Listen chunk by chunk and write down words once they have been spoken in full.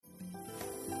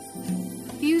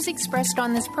views expressed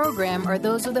on this program are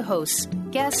those of the hosts,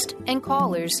 guests, and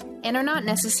callers, and are not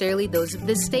necessarily those of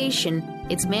this station,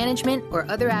 its management, or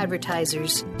other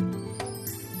advertisers.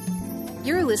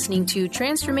 You're listening to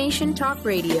Transformation Talk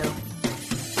Radio.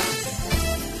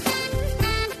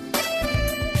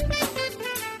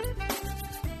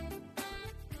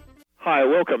 Hi,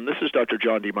 welcome. This is Dr.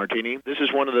 John DeMartini. This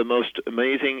is one of the most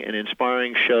amazing and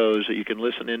inspiring shows that you can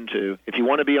listen into. If you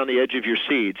want to be on the edge of your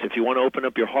seats, if you want to open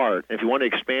up your heart, if you want to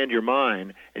expand your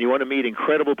mind, and you want to meet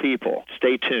incredible people,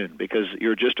 stay tuned because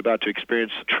you're just about to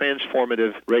experience a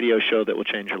transformative radio show that will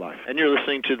change your life. And you're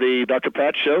listening to the Dr.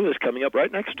 Pat Show that's coming up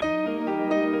right next.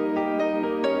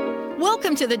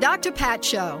 Welcome to the Dr. Pat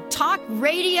Show. Talk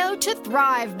radio to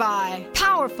thrive by.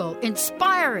 Powerful,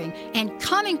 inspiring, and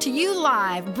coming to you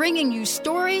live, bringing you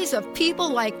stories of people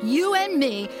like you and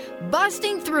me,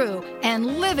 busting through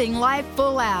and living life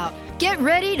full out. Get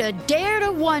ready to dare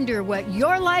to wonder what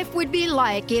your life would be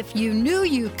like if you knew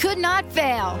you could not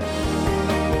fail. All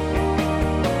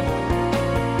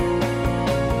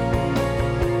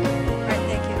right,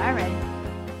 thank you. All right.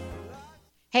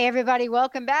 Hey, everybody,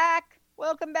 welcome back.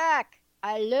 Welcome back.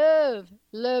 I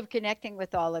love connecting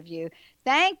with all of you.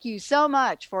 Thank you so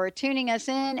much for tuning us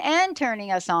in and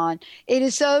turning us on. It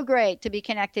is so great to be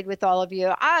connected with all of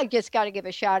you. I just got to give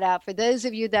a shout out for those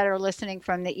of you that are listening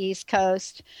from the East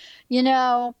Coast. You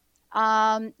know,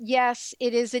 yes,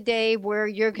 it is a day where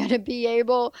you're going to be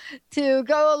able to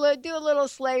go do a little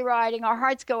sleigh riding. Our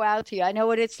hearts go out to you. I know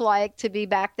what it's like to be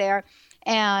back there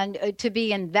and to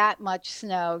be in that much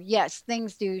snow. Yes,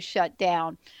 things do shut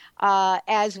down,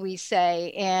 as we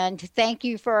say. And thank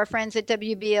you for our friends at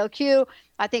WBLQ.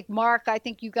 I think, Mark,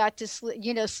 you got to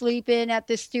sleep in at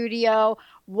the studio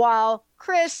while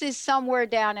Chris is somewhere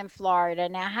down in Florida.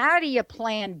 Now, how do you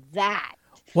plan that?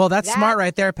 Well, that's smart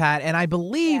right there, Pat. And I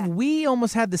believe we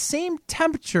almost had the same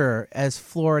temperature as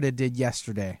Florida did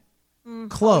yesterday.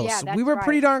 Close. Oh, yeah, we were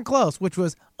pretty darn close, which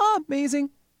was amazing.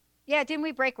 Yeah, didn't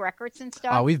we break records and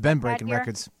stuff? Oh, we've been breaking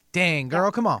records. Dang, girl,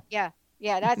 come on. Yeah,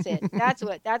 that's it. That's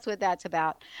what that's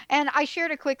about. And I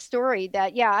shared a quick story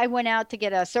that, I went out to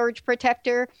get a surge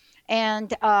protector,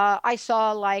 and I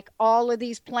saw like all of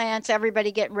these plants,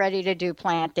 everybody getting ready to do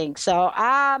planting. So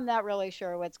I'm not really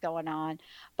sure what's going on.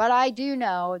 But I do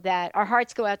know that our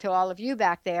hearts go out to all of you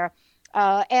back there.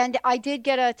 And I did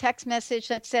get a text message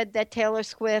that said that Taylor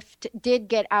Swift did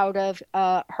get out of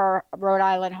her Rhode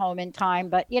Island home in time.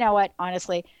 But you know what?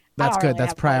 Honestly, that's good.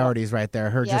 That's priorities right there.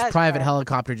 Her just private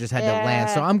helicopter just had to land.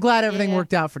 So I'm glad everything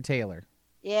worked out for Taylor.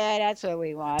 Yeah, that's what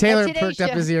we want. Taylor perked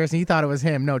up his ears and he thought it was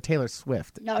him. No, Taylor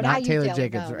Swift. No, not Taylor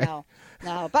Jacobs, right?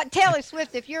 No. But Taylor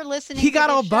Swift, if you're listening, he got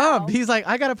all bummed. He's like,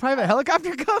 I got a private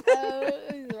helicopter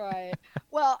coming. Right.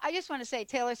 Well, I just want to say,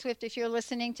 Taylor Swift, if you're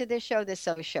listening to this show, this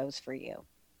show's for you.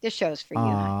 This show's for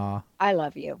you. I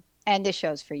love you. And this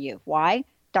show's for you. Why?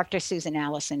 Dr. Susan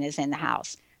Allison is in the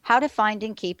house. How to find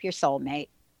and keep your soulmate.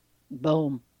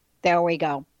 Boom. There we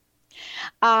go.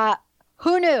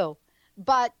 Who knew?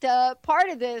 But part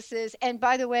of this is, and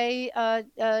by the way,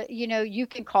 you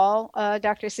can call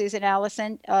Dr. Susan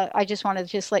Allison. I just wanted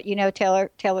to let you know,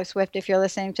 Taylor Swift, if you're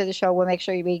listening to the show, we'll make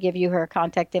sure we give you her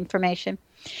contact information.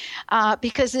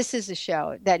 Because this is a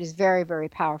show that is very, very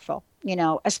powerful,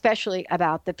 especially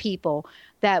about the people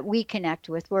that we connect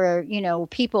with, where,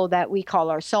 people that we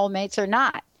call our soulmates are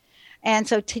not. And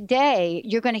so today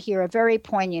you're going to hear a very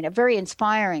poignant, a very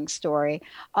inspiring story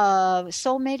of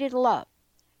soulmated love.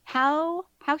 How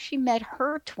she met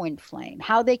her twin flame,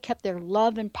 how they kept their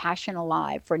love and passion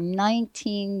alive for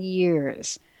 19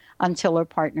 years until her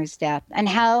partner's death, and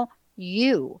how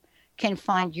you can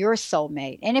find your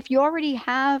soulmate. And if you already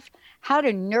have, how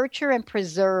to nurture and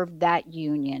preserve that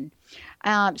union.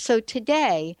 So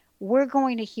today, we're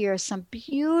going to hear some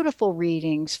beautiful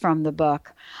readings from the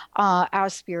book, Our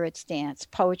Spirits Dance,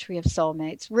 Poetry of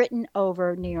Soulmates, written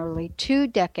over nearly 2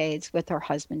 decades with her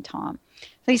husband, Tom.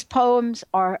 These poems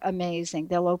are amazing.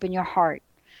 They'll open your heart.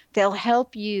 They'll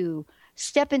help you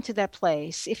step into that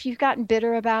place. If you've gotten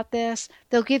bitter about this,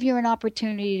 they'll give you an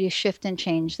opportunity to shift and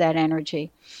change that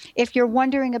energy. If you're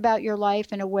wondering about your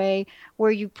life in a way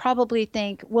where you probably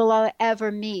think, will I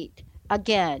ever meet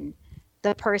again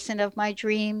the person of my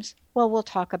dreams? Well, we'll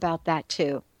talk about that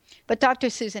too. But Dr.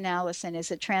 Susan Allison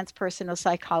is a transpersonal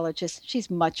psychologist. She's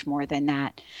much more than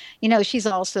that. She's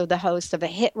also the host of a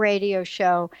hit radio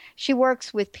show. She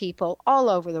works with people all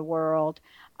over the world.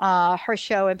 Her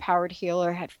show, Empowered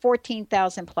Healer, had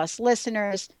 14,000 plus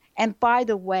listeners. And by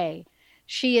the way,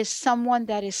 she is someone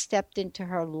that has stepped into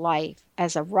her life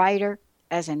as a writer,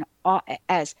 as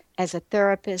a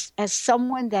therapist, as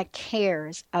someone that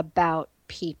cares about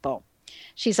people.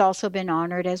 She's also been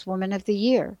honored as Woman of the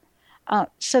Year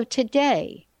So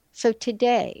today,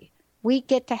 we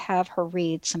get to have her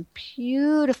read some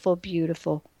beautiful,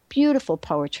 beautiful, beautiful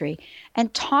poetry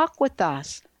and talk with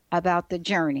us about the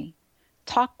journey.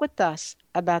 Talk with us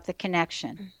about the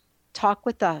connection. Talk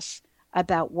with us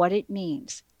about what it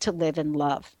means to live in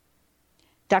love.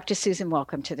 Dr. Susan,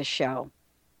 welcome to the show.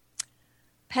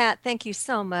 Pat, thank you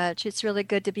so much. It's really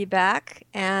good to be back.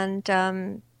 And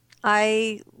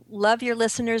I love your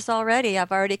listeners already.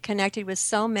 I've already connected with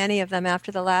so many of them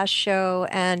after the last show,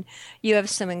 and you have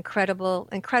some incredible,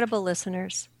 incredible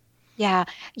listeners. Yeah,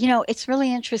 it's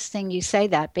really interesting you say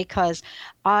that because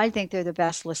I think they're the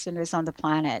best listeners on the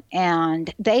planet.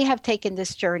 And they have taken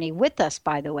this journey with us,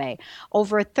 by the way,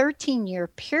 over a 13-year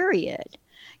period,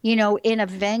 in a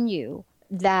venue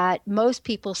that most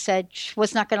people said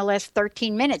was not going to last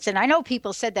 13 minutes. And I know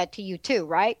people said that to you too,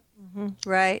 right? Mm-hmm.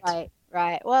 Right.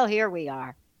 Right. Well, here we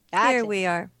are. Here we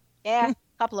are. Yeah, a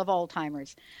couple of old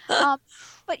timers. But,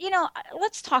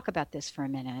 let's talk about this for a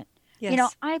minute.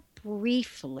 Yes. I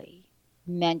briefly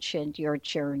mentioned your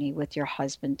journey with your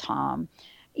husband, Tom.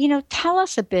 Tell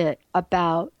us a bit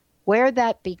about where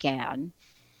that began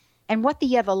and what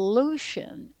the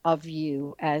evolution of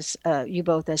you as you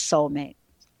both as soulmates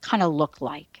kind of look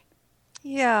like.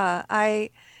 Yeah,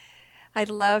 I'd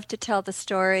love to tell the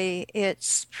story.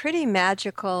 It's pretty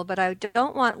magical, but I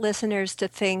don't want listeners to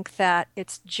think that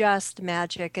it's just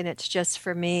magic and it's just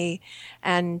for me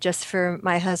and just for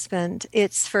my husband.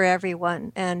 It's for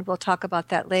everyone, and we'll talk about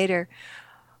that later.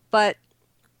 But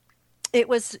it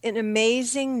was an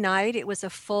amazing night. It was a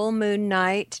full moon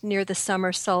night near the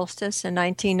summer solstice in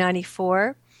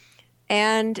 1994.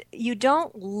 And you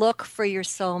don't look for your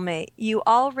soulmate. You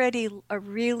already are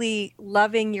really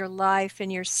loving your life and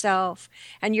yourself,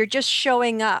 and you're just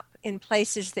showing up in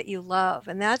places that you love,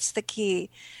 and that's the key.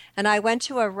 And I went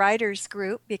to a writer's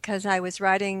group because I was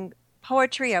writing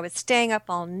poetry. I was staying up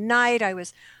all night. I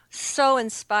was so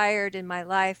inspired in my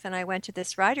life, and I went to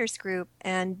this writer's group,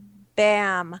 and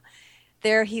bam,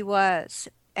 there he was.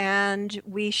 And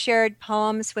we shared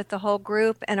poems with the whole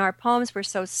group, and our poems were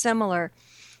so similar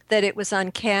that it was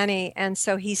uncanny. And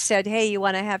so he said, hey, you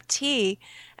want to have tea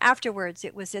afterwards?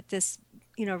 It was at this,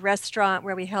 restaurant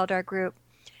where we held our group.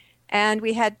 And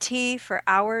we had tea for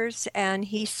hours. And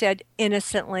he said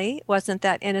innocently, wasn't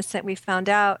that innocent, we found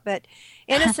out, but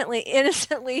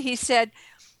innocently, he said,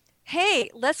 hey,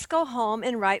 let's go home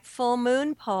and write full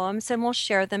moon poems and we'll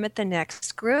share them at the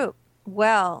next group.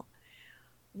 Well,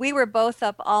 we were both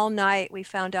up all night, we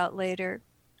found out later.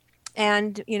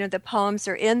 And, the poems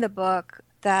are in the book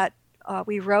that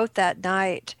we wrote that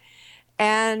night.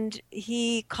 And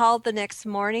he called the next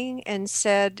morning and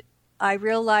said, I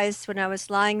realized when I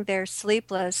was lying there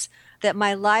sleepless that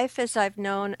my life as had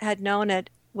known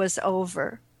it was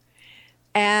over.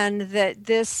 And that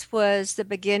this was the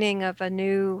beginning of a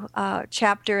new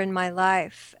chapter in my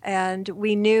life. And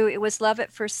we knew it was love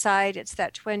at first sight. It's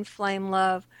that twin flame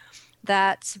love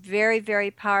that's very, very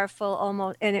powerful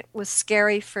almost. And it was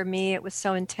scary for me. It was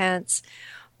so intense.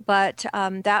 But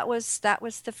that was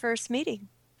the first meeting.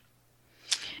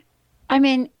 I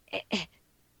mean,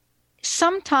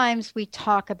 sometimes we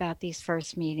talk about these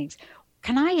first meetings.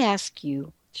 Can I ask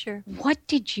you, sure, what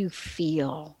did you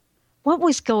feel? What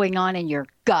was going on in your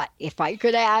gut, if I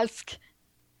could ask?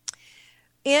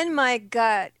 In my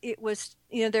gut, it was,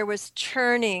 there was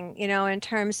churning, in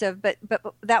terms of, but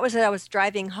that was that I was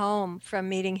driving home from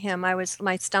meeting him.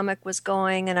 My stomach was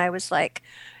going and I was like,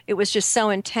 it was just so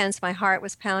intense. My heart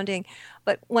was pounding.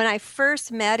 But when I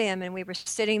first met him and we were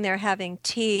sitting there having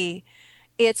tea,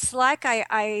 it's like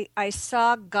I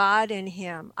saw God in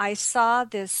him. I saw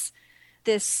this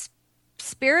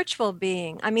spiritual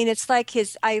being. I mean, it's like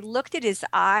I looked at his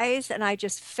eyes and I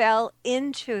just fell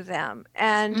into them.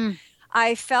 And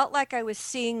I felt like I was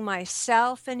seeing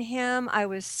myself in him. I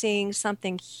was seeing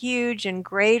something huge and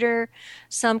greater,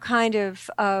 some kind of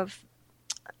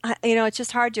it's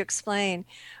just hard to explain.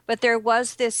 But there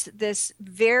was this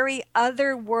very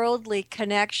otherworldly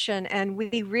connection, and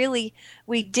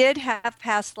we did have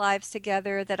past lives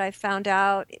together that I found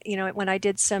out, when I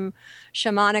did some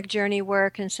shamanic journey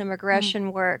work and some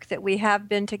regression work, that we have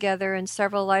been together in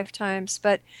several lifetimes.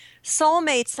 But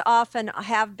soulmates often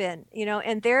have been,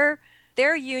 and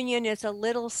their union is a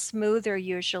little smoother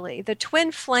usually. The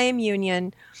twin flame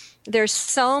union, there's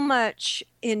so much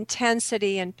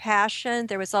intensity and passion.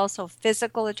 There was also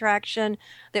physical attraction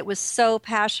that was so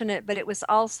passionate, but it was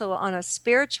also on a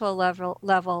spiritual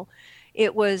level.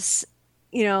 It was,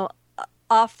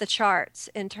 off the charts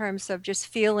in terms of just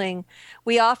feeling.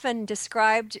 We often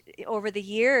described over the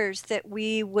years that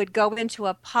we would go into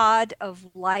a pod of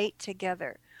light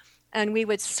together. and we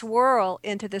would swirl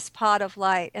into this pot of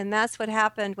light. And that's what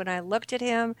happened when I looked at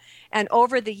him. And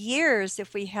over the years,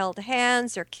 if we held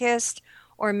hands or kissed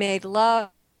or made love,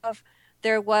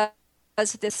 there was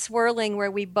this swirling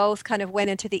where we both kind of went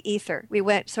into the ether. We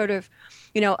went sort of,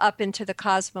 up into the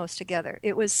cosmos together.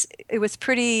 It was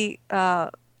pretty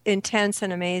intense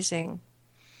and amazing.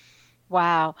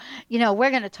 Wow. We're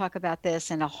going to talk about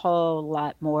this and a whole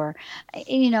lot more,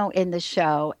 in the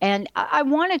show. And I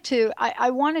wanted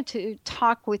to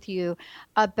talk with you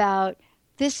about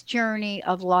this journey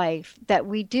of life that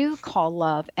we do call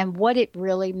love and what it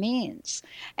really means.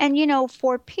 And,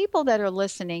 for people that are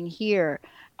listening here,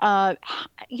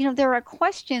 there are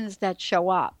questions that show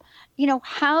up.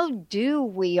 How do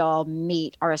we all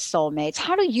meet our soulmates?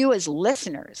 How do you as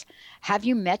listeners, have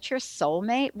you met your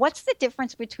soulmate? What's the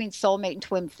difference between soulmate and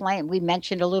twin flame? We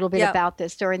mentioned a little bit about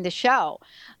this during the show.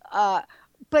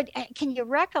 But can you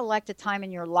recollect a time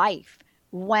in your life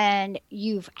when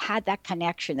you've had that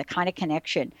connection, the kind of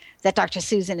connection that Dr.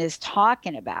 Susan is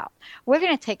talking about? We're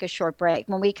going to take a short break.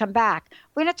 When we come back,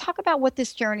 we're going to talk about what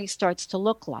this journey starts to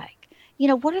look like.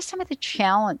 What are some of the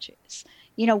challenges?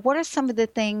 What are some of the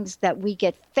things that we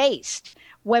get faced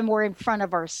when we're in front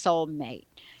of our soulmate?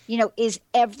 Is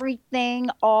everything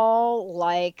all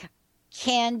like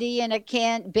candy in a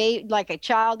like a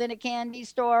child in a candy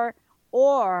store?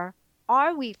 Or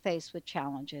are we faced with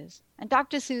challenges? And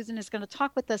Dr. Susan is going to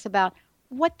talk with us about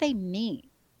what they mean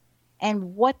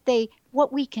and what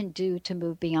we can do to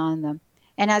move beyond them.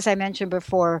 And as I mentioned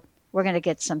before, we're going to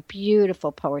get some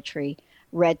beautiful poetry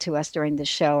read to us during the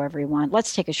show, everyone.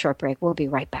 Let's take a short break. We'll be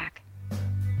right back.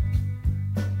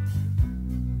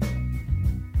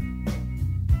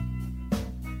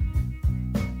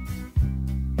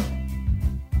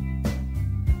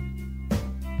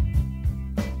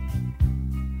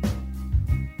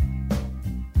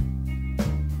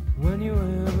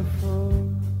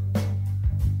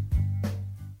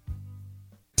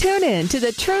 Tune in to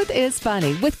The Truth is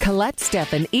Funny with Colette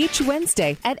Steffen each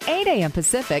Wednesday at 8 a.m.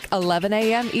 Pacific, 11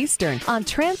 a.m. Eastern on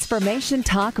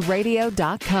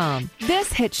TransformationTalkRadio.com.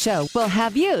 This hit show will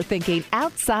have you thinking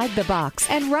outside the box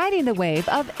and riding the wave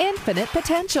of infinite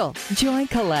potential. Join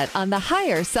Colette on the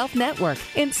Higher Self Network,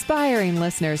 inspiring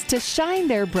listeners to shine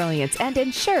their brilliance and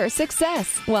ensure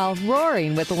success while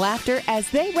roaring with laughter as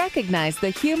they recognize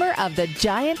the humor of the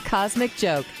giant cosmic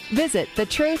joke. Visit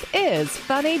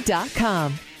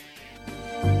thetruthисfunny.com.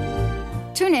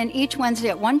 Tune in each Wednesday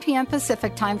at 1 p.m.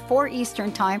 Pacific Time, 4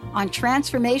 Eastern Time on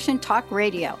Transformation Talk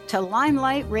Radio to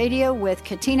Limelight Radio with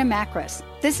Katina Makris.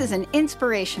 This is an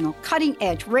inspirational,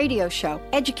 cutting-edge radio show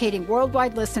educating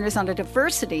worldwide listeners on a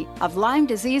diversity of Lyme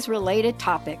disease-related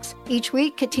topics. Each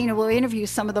week, Katina will interview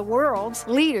some of the world's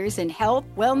leaders in health,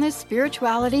 wellness,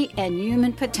 spirituality, and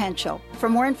human potential. For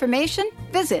more information,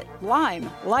 visit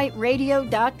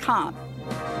limelightradio.com.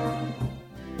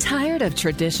 Tired of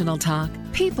traditional talk?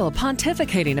 People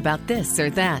pontificating about this or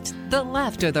that, the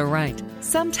left or the right.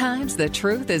 Sometimes the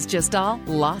truth is just all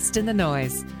lost in the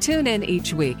noise. Tune in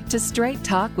each week to Straight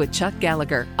Talk with Chuck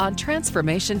Gallagher on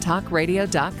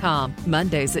TransformationTalkRadio.com,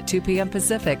 Mondays at 2 p.m.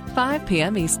 Pacific, 5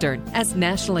 p.m. Eastern, as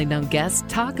nationally known guests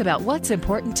talk about what's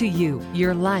important to you,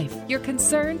 your life, your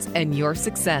concerns, and your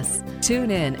success.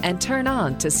 Tune in and turn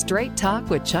on to Straight Talk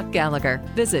with Chuck Gallagher.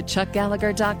 Visit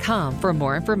ChuckGallagher.com for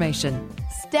more information.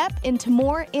 Step into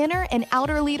more inner and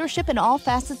outer leadership in all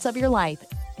facets of your life.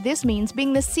 This means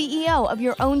being the CEO of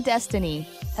your own destiny.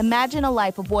 Imagine a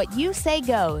life of what you say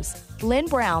goes. Lynn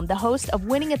Brown, the host of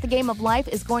Winning at the Game of Life,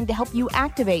 is going to help you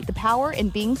activate the power in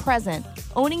being present,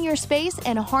 owning your space,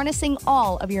 and harnessing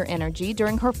all of your energy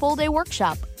during her full-day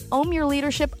workshop. Own your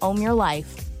leadership, own your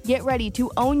life. Get ready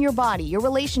to own your body, your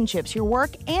relationships, your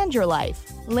work, and your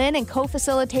life. Lynn and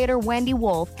co-facilitator Wendy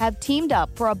Wolf have teamed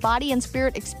up for a body and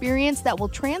spirit experience that will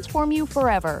transform you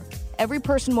forever. Every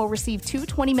person will receive 2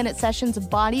 20-minute sessions of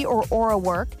body or aura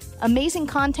work, amazing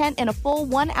content, and a full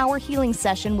 1-hour healing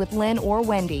session with Lynn or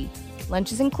Wendy.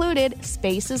 Lunch is included,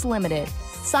 space is limited.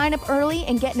 Sign up early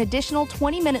and get an additional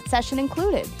 20-minute session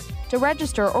included. To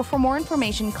register or for more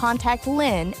information, contact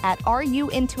Lynn at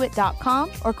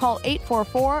ruintuit.com or call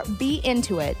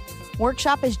 844-BE-INTUIT.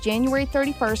 Workshop is January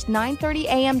 31st, 9:30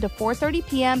 a.m. to 4:30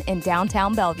 p.m. in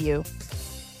downtown Bellevue.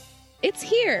 It's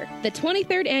here, the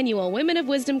 23rd Annual Women of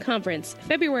Wisdom Conference,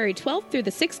 February 12th through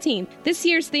the 16th. This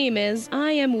year's theme is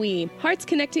I Am We, Hearts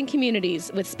Connecting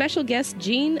Communities, with special guests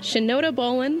Jean Shinoda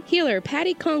Bolin, healer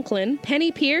Patty Conklin,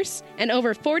 Penny Pierce, and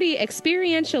over 40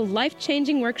 experiential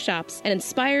life-changing workshops and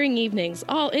inspiring evenings,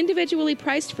 all individually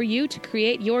priced for you to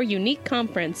create your unique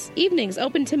conference. Evenings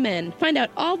open to men. Find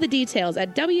out all the details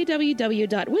at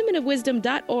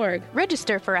www.womenofwisdom.org.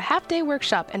 Register for a half-day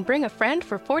workshop and bring a friend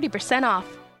for 40%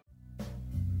 off.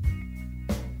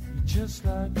 Just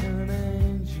like an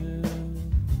angel,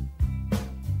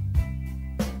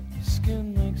 your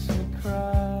skin makes me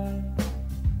cry.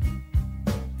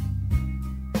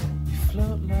 You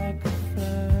float like a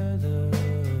feather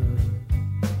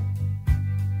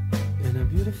in a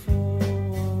beautiful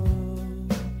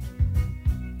world.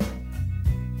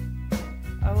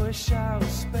 I wish I was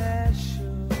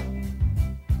special.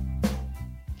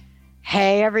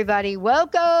 Hey everybody,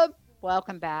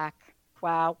 welcome back.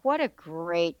 Wow, what a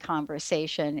great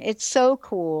conversation. It's so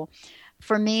cool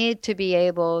for me to be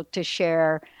able to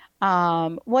share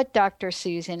what Dr.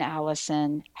 Susan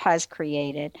Allison has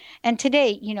created. And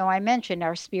today, I mentioned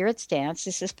our Spirits Dance.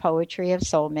 This is Poetry of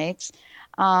Soulmates.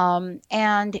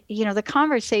 And, the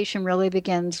conversation really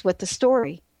begins with the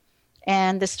story.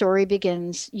 And the story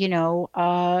begins,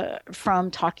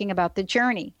 from talking about the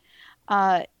journey.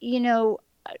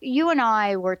 You and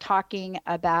I were talking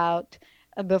about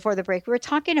before the break, we were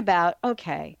talking about,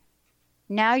 okay,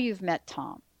 now you've met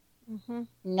Tom. Mm-hmm.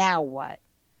 Now what?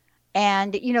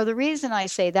 And, the reason I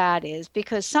say that is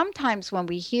because sometimes when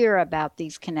we hear about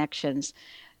these connections,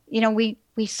 we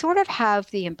sort of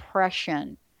have the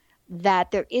impression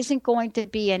that there isn't going to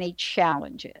be any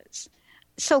challenges.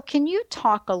 So can you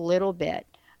talk a little bit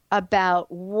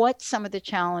about what some of the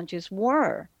challenges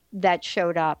were that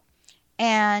showed up?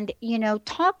 And,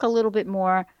 talk a little bit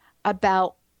more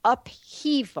about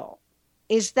upheaval.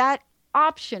 Is that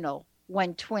optional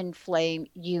when twin flame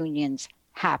unions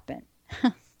happen?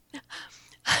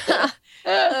 Oh,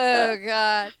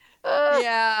 God.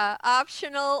 Yeah,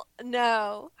 optional,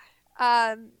 no.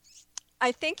 I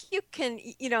think you can,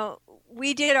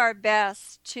 we did our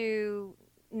best to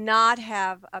not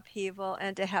have upheaval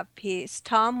and to have peace.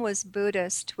 Tom was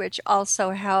Buddhist, which also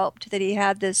helped that he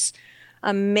had this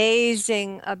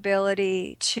amazing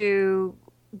ability to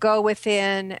go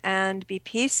within and be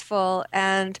peaceful,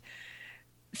 and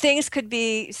things could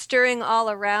be stirring all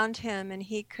around him and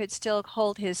he could still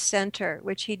hold his center,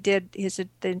 which he did the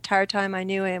entire time I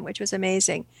knew him, which was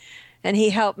amazing. And he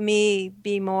helped me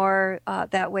be more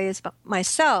that way as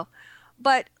myself.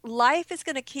 But life is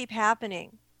going to keep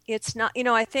happening. It's not,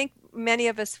 I think many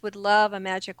of us would love a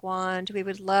magic wand. We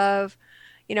would love,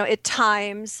 at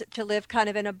times to live kind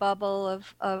of in a bubble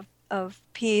of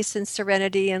peace and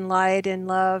serenity and light and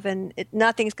love, and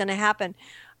nothing's going to happen.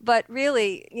 But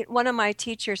really, one of my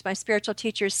teachers, my spiritual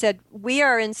teachers, said, we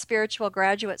are in spiritual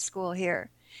graduate school here.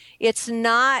 It's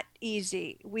not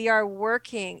easy. We are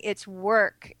working. It's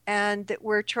work. And that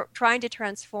we're trying to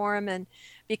transform and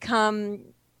become,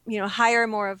 higher,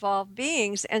 more evolved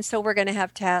beings. And so we're going to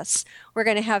have tests. We're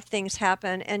going to have things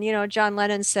happen. And, John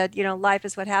Lennon said, life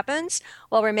is what happens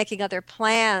while we're making other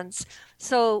plans.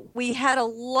 So we had a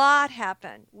lot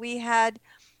happen. We had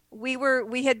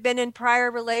been in prior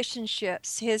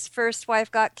relationships. His first wife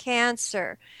got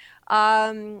cancer.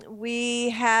 We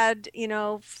had,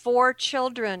 4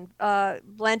 children,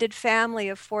 blended family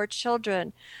of 4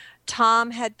 children.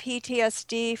 Tom had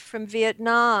PTSD from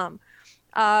Vietnam.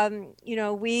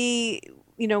 We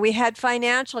had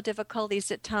financial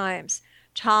difficulties at times.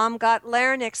 Tom got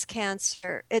larynx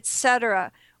cancer,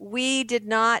 etc. We did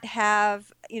not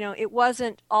have, it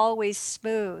wasn't always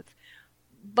smooth.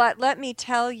 But let me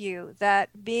tell you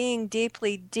that being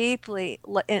deeply, deeply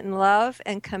in love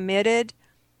and committed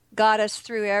got us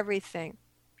through everything.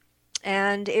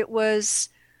 And it was,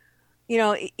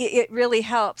 it really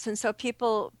helps. And so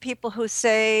people who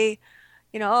say,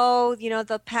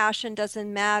 the passion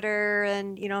doesn't matter,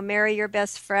 and, marry your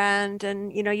best friend,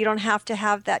 and, you don't have to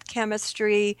have that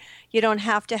chemistry. You don't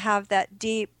have to have that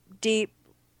deep, deep,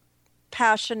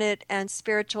 passionate and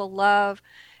spiritual love.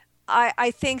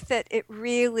 I think that it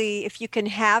really, if you can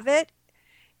have it,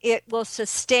 it will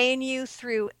sustain you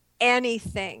through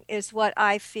anything, is what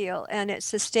I feel. And it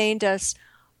sustained us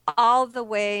all the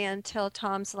way until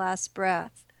Tom's last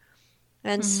breath.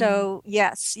 And so,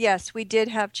 yes, we did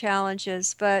have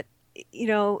challenges, but,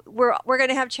 we're going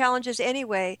to have challenges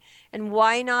anyway. And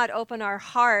why not open our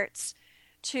hearts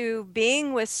to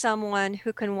being with someone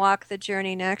who can walk the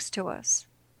journey next to us?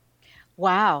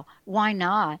 Wow. Why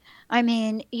not? I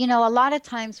mean, a lot of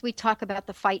times we talk about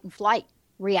the fight and flight,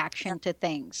 reaction to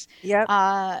things. Yep.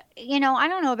 I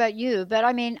don't know about you, but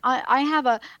I mean,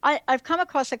 I've come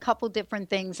across a couple different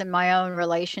things in my own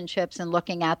relationships and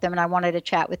looking at them, and I wanted to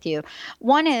chat with you.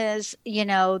 One is,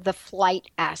 the flight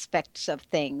aspects of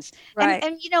things. Right.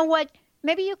 And you know what?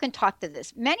 Maybe you can talk to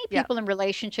this. Many people in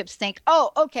relationships think,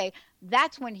 oh, okay,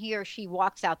 that's when he or she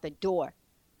walks out the door.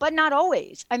 But not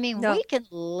always. I mean, we can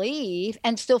leave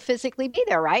and still physically be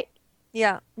there, right?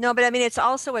 Yeah. No, but I mean, it's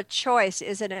also a choice,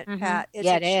 isn't it, Pat? It's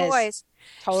a choice.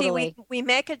 Totally. See, we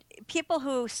make it, people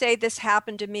who say this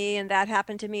happened to me and that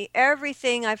happened to me,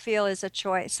 everything I feel is a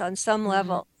choice on some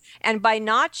level. And by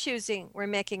not choosing, we're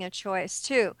making a choice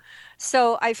too.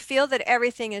 So I feel that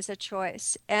everything is a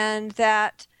choice, and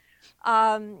that,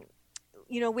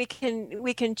 we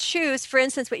can choose, for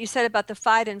instance, what you said about the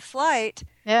fight and flight.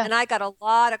 Yeah. And I got a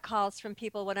lot of calls from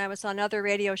people when I was on other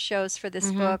radio shows for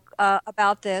this book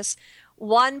about this.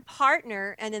 One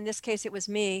partner, and in this case it was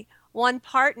me, one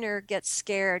partner gets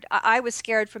scared. I was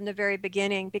scared from the very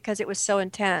beginning because it was so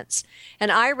intense.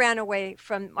 And I ran away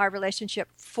from our relationship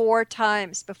 4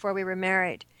 times before we were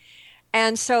married.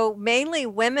 And so mainly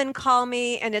women call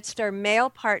me, and it's their male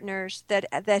partners that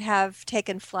have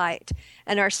taken flight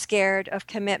and are scared of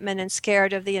commitment and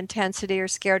scared of the intensity or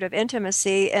scared of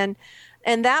intimacy. And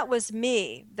that was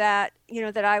me, that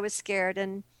I was scared.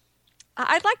 And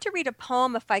I'd like to read a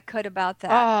poem if I could about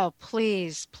that. Oh,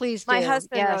 please do. My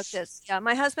husband wrote this. Yeah,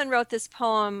 my husband wrote this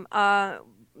poem.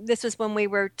 This was when we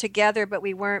were together, but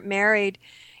we weren't married.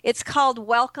 It's called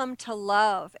Welcome to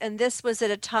Love. And this was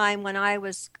at a time when I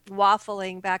was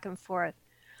waffling back and forth.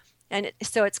 And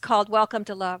so it's called Welcome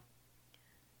to Love.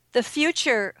 The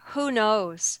future, who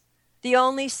knows? The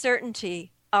only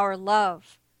certainty, our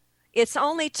love. It's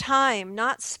only time,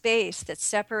 not space, that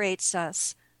separates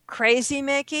us. Crazy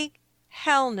making?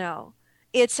 Hell no.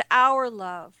 It's our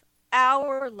love,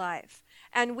 our life.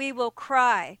 And we will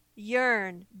cry,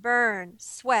 yearn, burn,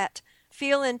 sweat,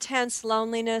 feel intense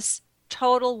loneliness,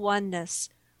 total oneness,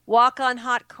 walk on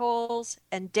hot coals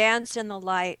and dance in the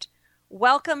light.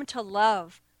 Welcome to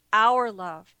love, our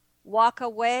love. Walk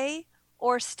away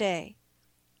or stay.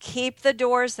 Keep the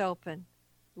doors open.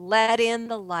 Let in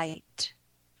the light.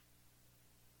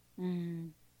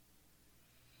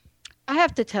 I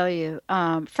have to tell you,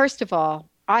 first of all,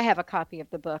 I have a copy of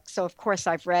the book, so of course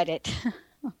I've read it.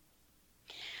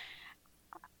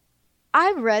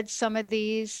 I've read some of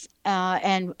these,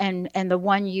 and the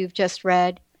one you've just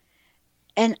read,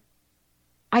 and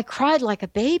I cried like a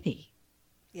baby.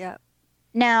 Yeah.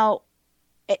 Now,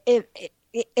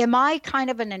 am I kind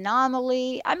of an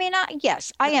anomaly? I mean,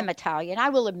 yes, I am Italian. I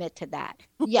will admit to that.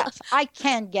 Yes, I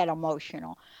can get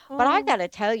emotional. But I got to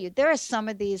tell you, there are some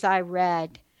of these I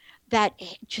read that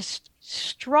just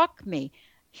struck me.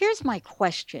 Here's my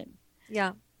question.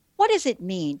 Yeah. What does it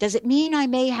mean? Does it mean I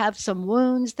may have some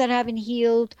wounds that haven't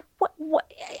healed?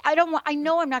 What I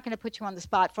know I'm not going to put you on the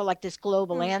spot for like this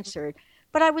global answer,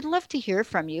 but I would love to hear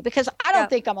from you, because I don't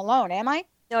think I'm alone, am I?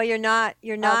 No, you're not.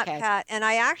 You're not, Okay. Pat. And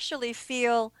I actually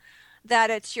feel that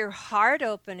it's your heart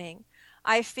opening.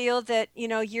 I feel that,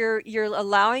 you're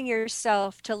allowing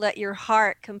yourself to let your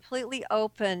heart completely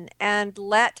open and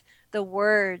let the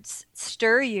words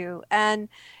stir you, and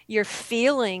you're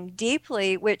feeling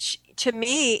deeply, which to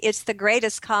me, it's the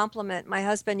greatest compliment. My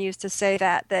husband used to say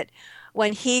that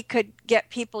when he could get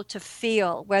people to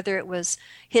feel, whether it was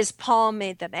his poem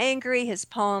made them angry, his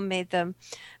poem made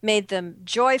them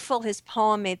joyful, his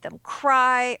poem made them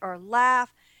cry or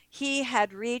laugh, he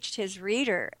had reached his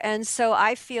reader. And so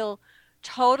I feel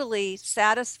totally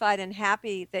satisfied and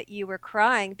happy that you were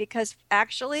crying, because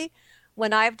actually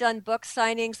when I've done book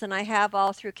signings, and I have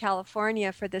all through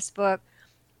California for this book,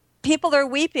 people are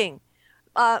weeping.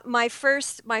 My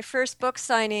first book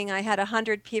signing, I had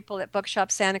 100 people at Bookshop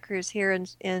Santa Cruz here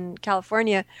in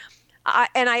California.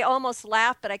 And I almost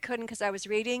laughed, but I couldn't because I was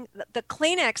reading. The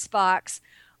Kleenex box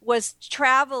was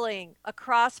traveling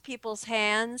across people's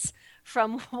hands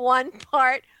from one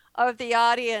part of the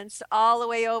audience all the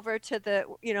way over to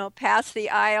the, past the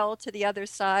aisle to the other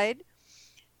side.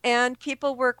 And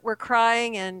people were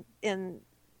crying, and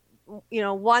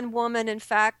one woman, in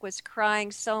fact, was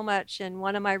crying so much in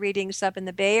one of my readings up in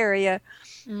the Bay Area.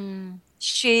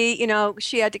 She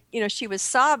had to, she was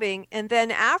sobbing. And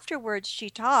then afterwards she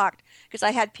talked, because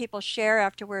I had people share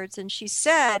afterwards. And she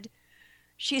said,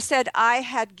 I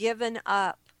had given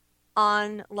up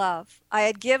on love. I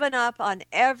had given up on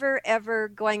ever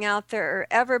going out there or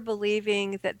ever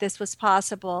believing that this was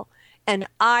possible. And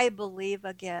I believe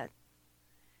again.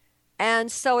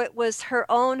 And so it was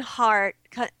her own heart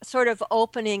sort of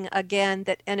opening again,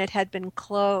 and it had been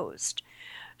closed.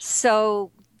 So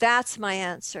that's my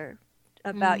answer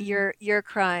about your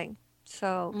crying.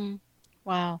 So,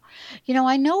 wow.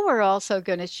 I know we're also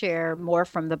going to share more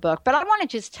from the book, but I want to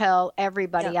just tell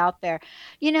everybody out there,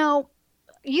 you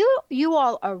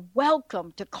all are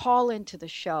welcome to call into the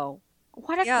show.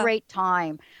 What a great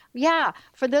time. Yeah.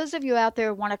 For those of you out there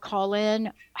who want to call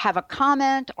in, have a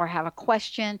comment or have a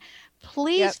question,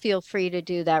 please feel free to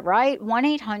do that, right?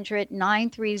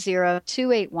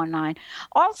 1-800-930-2819.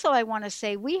 Also, I want to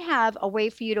say we have a way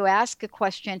for you to ask a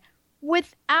question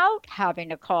without having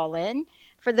to call in.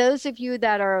 For those of you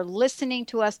that are listening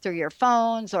to us through your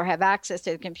phones or have access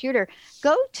to the computer,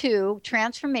 go to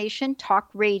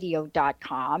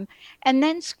transformationtalkradio.com and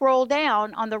then scroll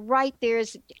down. On the right,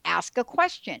 there's Ask a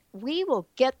Question. We will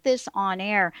get this on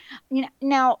air.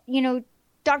 Now,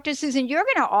 Dr. Susan, you're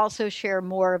going to also share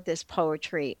more of this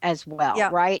poetry as well,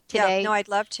 right? Today? Yeah, no, I'd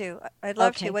love to. I'd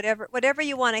love to. Whatever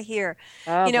you want to hear.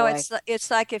 Oh, it's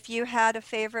like if you had a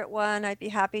favorite one, I'd be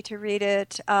happy to read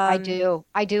it. I do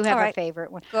have a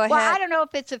favorite one. Go ahead. Well, I don't know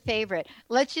if it's a favorite.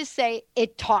 Let's just say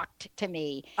it talked to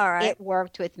me. All right. It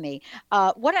worked with me.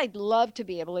 What I'd love to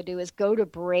be able to do is go to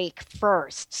break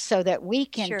first so that we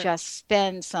can just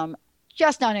spend some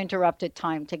just uninterrupted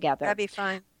time together. That'd be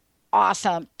fine.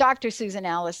 Awesome. Dr. Susan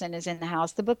Allison is in the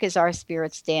house. The book is Our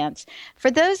Spirits Dance.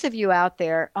 For those of you out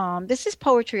there, this is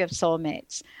Poetry of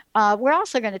Soulmates. We're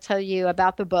also going to tell you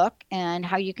about the book and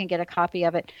how you can get a copy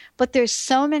of it. But there's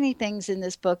so many things in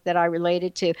this book that I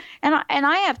related to. And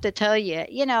I have to tell you,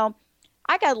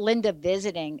 I got Linda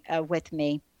visiting with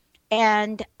me.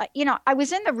 And, I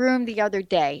was in the room the other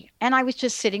day and I was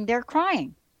just sitting there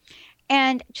crying.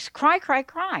 And just cry.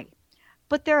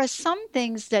 But there are some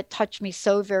things that touch me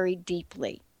so very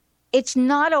deeply. It's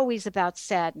not always about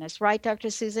sadness, right, Dr.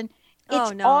 Susan?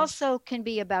 It also can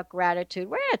be about gratitude.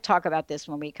 We're going to talk about this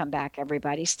when we come back,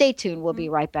 everybody. Stay tuned. We'll be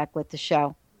right back with the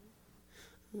show.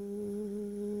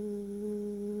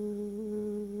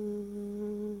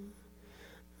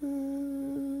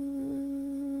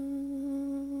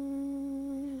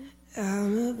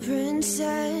 I'm a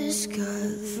princess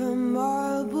cut from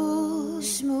marble,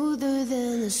 smoother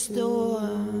than the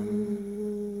storm.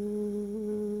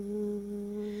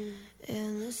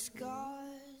 And the scars.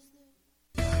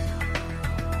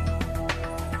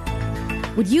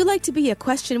 Would you like to be a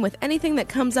question with anything that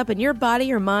comes up in your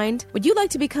body or mind? Would you like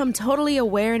to become totally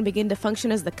aware and begin to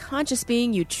function as the conscious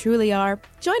being you truly are?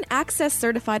 Join Access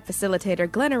Certified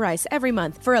Facilitator Glenna Rice every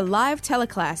month for a live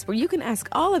teleclass where you can ask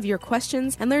all of your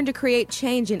questions and learn to create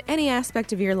change in any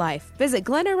aspect of your life. Visit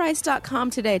glennarice.com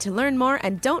today to learn more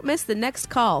and don't miss the next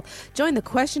call. Join the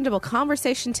questionable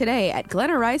conversation today at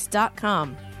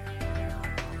glennarice.com.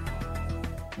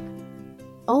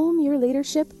 Own your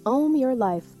leadership, own your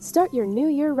life. Start your new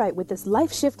year right with this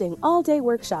life-shifting all-day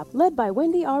workshop led by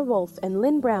Wendy R. Wolf and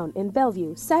Lynn Brown in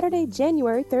Bellevue, Saturday,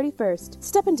 January 31st.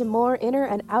 Step into more inner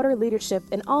and outer leadership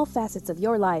in all facets of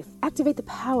your life. Activate the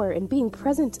power in being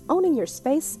present, owning your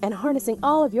space, and harnessing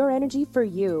all of your energy for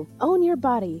you. Own your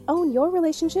body, own your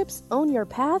relationships, own your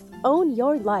path, own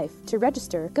your life. To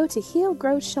register, go to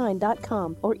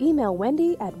healgrowshine.com or email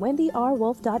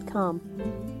wendy@wendyrwolf.com.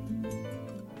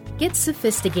 Get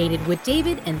sophisticated with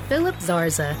David and Philip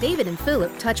Zarza. David and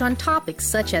Philip touch on topics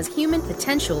such as human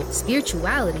potential,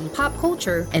 spirituality, pop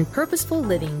culture, and purposeful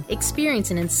living.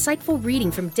 Experience an insightful reading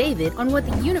from David on what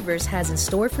the universe has in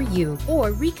store for you,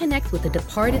 or reconnect with a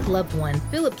departed loved one.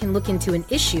 Philip can look into an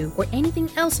issue or anything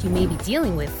else you may be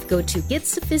dealing with. Go to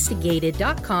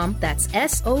getsophisticated.com. That's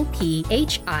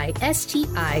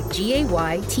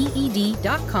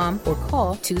SOPHISTIGAYTED.com or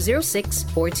call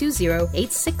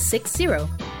 206-420-8660.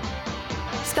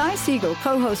 Sky Siegel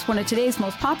co-hosts one of today's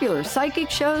most popular psychic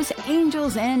shows,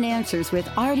 Angels and Answers, with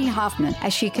Artie Hoffman,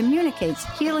 as she communicates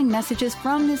healing messages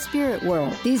from the spirit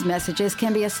world. These messages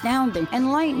can be astounding,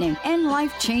 enlightening, and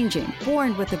life-changing.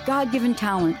 Born with the God-given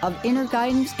talent of inner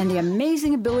guidance and the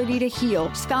amazing ability to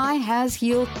heal, Sky has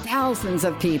healed thousands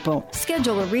of people.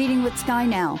 Schedule a reading with Sky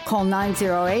now. Call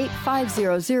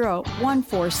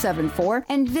 908-500-1474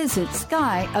 and visit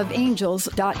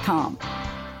skyofangels.com.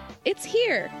 It's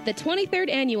here, the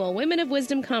 23rd Annual Women of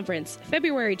Wisdom Conference,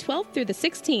 February 12th through the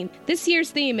 16th. This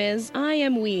year's theme is I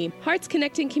Am We, Hearts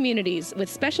Connecting Communities, with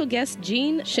special guests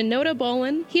Jean Shinoda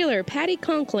Bolin, healer Patty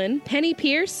Conklin, Penny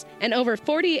Pierce, and over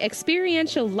 40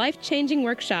 experiential life-changing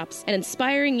workshops and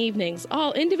inspiring evenings,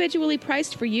 all individually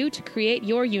priced for you to create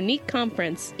your unique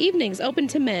conference. Evenings open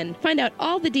to men. Find out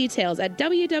all the details at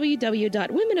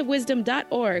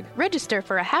www.womenofwisdom.org. Register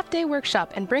for a half-day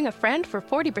workshop and bring a friend for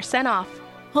 40% off.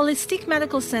 Holistic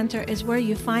Medical Center is where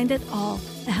you find it all.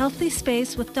 A healthy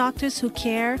space with doctors who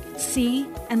care, see,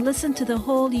 and listen to the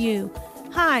whole you.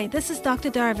 Hi, this is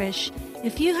Dr. Darvish.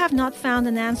 If you have not found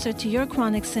an answer to your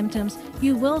chronic symptoms,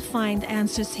 you will find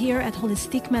answers here at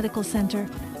Holistic Medical Center.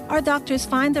 Our doctors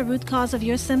find the root cause of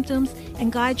your symptoms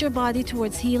and guide your body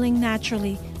towards healing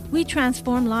naturally. We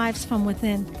transform lives from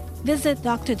within. Visit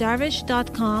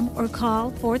drdarvish.com or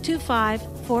call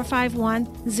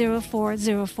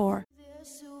 425-451-0404.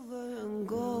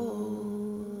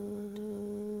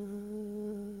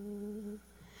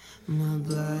 My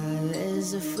blood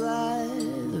is a flood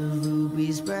of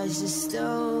rubies, precious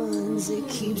stones. It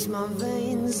keeps my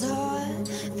veins hot.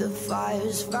 The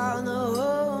fire's found a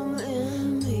home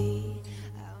in me.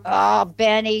 Oh,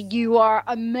 Benny, you are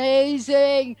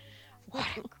amazing. What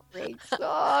a great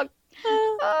song.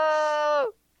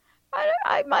 Oh,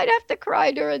 I might have to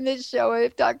cry during this show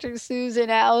if Dr. Susan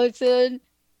Allison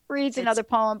reads another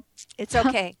poem. It's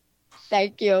okay.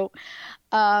 Thank you.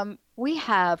 We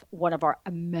have one of our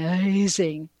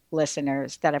amazing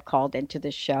listeners that have called into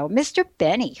the show. Mr.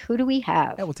 Benny, who do we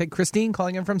have? Yeah, we'll take Christine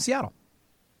calling in from Seattle.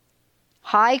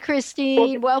 Hi,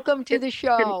 Christine. Welcome to the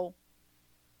show.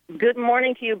 Good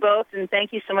morning to you both, and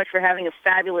thank you so much for having a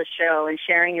fabulous show and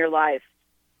sharing your lives.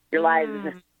 Thank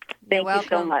you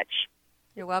so much.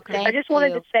 You're welcome. I just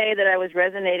wanted to say that I was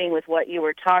resonating with what you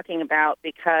were talking about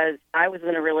because I was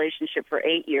in a relationship for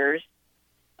 8 years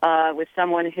with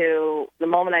someone who, the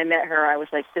moment I met her, I was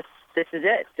like, this is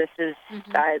it. This is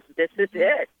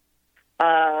it.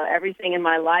 Everything in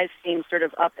my life seemed sort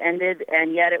of upended,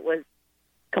 and yet it was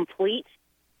complete.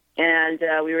 And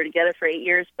we were together for 8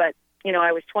 years, but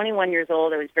I was 21 years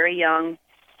old. I was very young,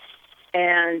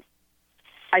 and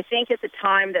I think at the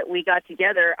time that we got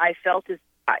together, I felt as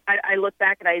I look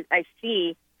back and I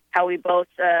see how we both,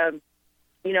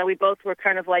 we both were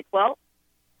kind of like, well,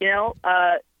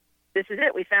 this is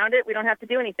it. We found it. We don't have to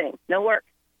do anything. No work.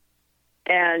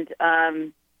 And,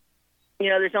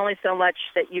 there's only so much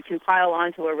that you can pile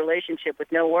onto a relationship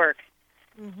with no work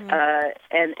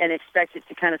and expect it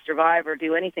to kind of survive or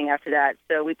do anything after that.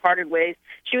 So we parted ways.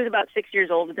 She was about 6 years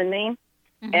older than me.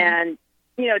 And,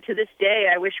 to this day,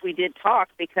 I wish we did talk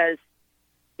because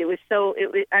it was so,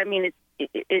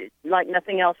 it's like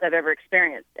nothing else I've ever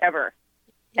experienced, ever.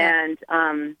 Yeah.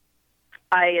 And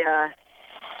I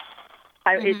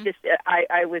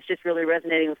was just really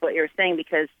resonating with what you were saying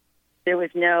because there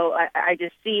was I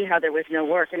just see how there was no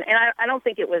work. And I don't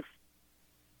think it was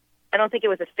a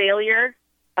failure,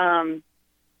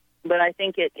 but I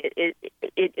think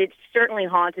it certainly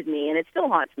haunted me, and it still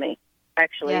haunts me,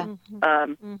 actually. Yeah.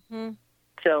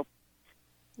 So.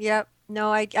 Yep.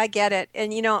 No, I get it.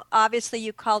 And, obviously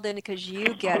you called in because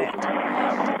you get it.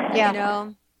 Yeah.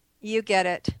 You get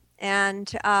it.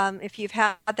 And if you've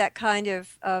had that kind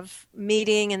of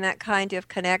meeting and that kind of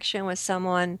connection with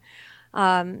someone,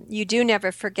 you do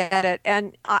never forget it.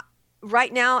 And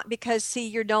right now, because,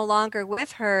 you're no longer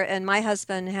with her and my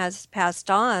husband has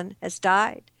passed on, has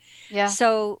died. Yeah.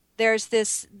 So there is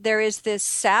this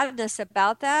sadness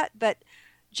about that. But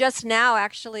just now,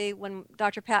 actually, when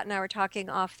Dr. Pat and I were talking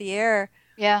off the air,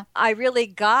 I really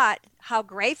got how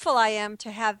grateful I am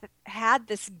to have had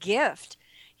this gift.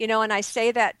 And I say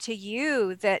that to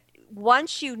you, that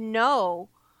once you know,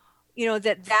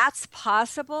 that that's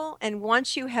possible, and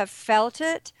once you have felt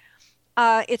it,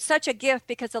 it's such a gift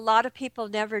because a lot of people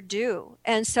never do.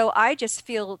 And so I just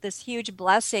feel this huge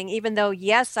blessing, even though,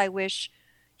 yes, I wish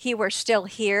he were still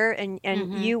here and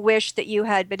you wish that you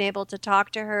had been able to talk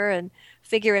to her and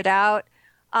figure it out.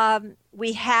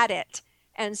 We had it.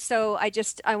 And so I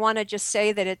want to just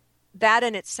say that that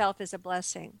in itself is a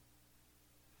blessing.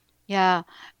 Yeah.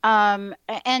 And,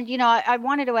 I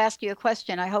wanted to ask you a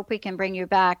question. I hope we can bring you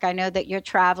back. I know that you're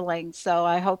traveling, so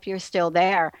I hope you're still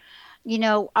there.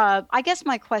 I guess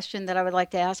my question that I would like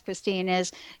to ask Christine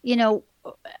is,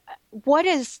 what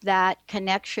is that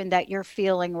connection that you're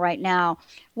feeling right now?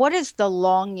 What is the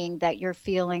longing that you're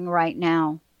feeling right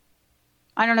now?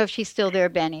 I don't know if she's still there,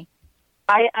 Benny.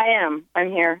 I am.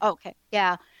 I'm here. Okay.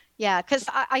 Yeah. Yeah. Because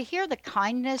I hear the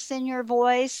kindness in your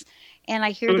voice. And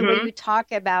I hear the way you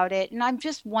talk about it. And I'm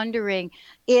just wondering,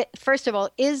 first of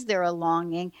all, is there a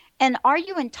longing? And are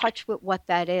you in touch with what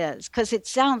that is? Because it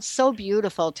sounds so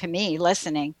beautiful to me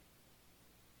listening.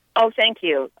 Oh, thank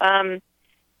you.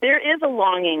 There is a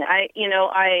longing. I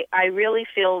really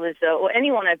feel as though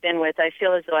anyone I've been with, I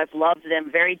feel as though I've loved them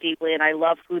very deeply, and I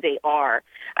love who they are.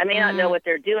 I may not know what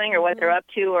they're doing or what they're up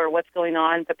to or what's going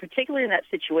on, but particularly in that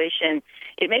situation,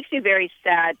 it makes me very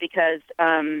sad because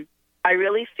I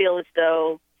really feel as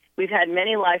though we've had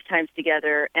many lifetimes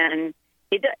together, and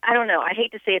I don't know. I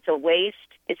hate to say it's a waste.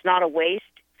 It's not a waste.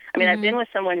 I mean, I've been with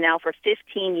someone now for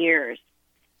 15 years,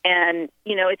 and,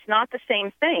 it's not the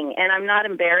same thing, and I'm not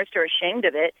embarrassed or ashamed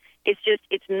of it. It's just,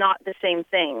 it's not the same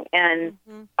thing. And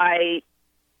I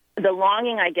the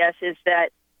longing, I guess, is that,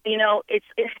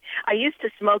 I used to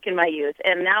smoke in my youth,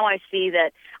 and now I see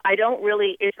that I don't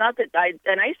really, it's not that I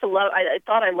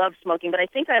thought I loved smoking, but I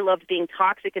think I loved being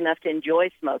toxic enough to enjoy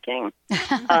smoking,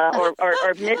 or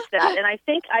miss that. And I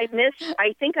think I miss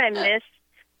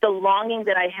the longing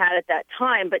that I had at that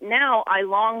time, but now I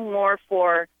long more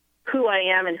for who I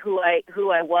am and who I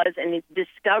was, and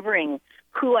discovering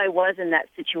who I was in that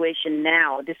situation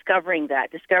now, discovering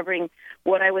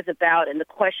what I was about and the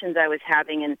questions I was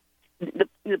having, and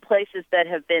the places that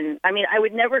have been, I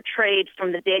would never trade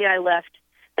from the day I left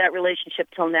that relationship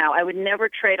till now. I would never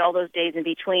trade all those days in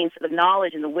between for the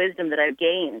knowledge and the wisdom that I've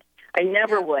gained. I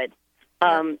never would.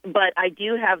 But I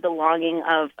do have the longing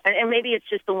of, and maybe it's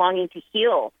just the longing to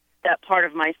heal that part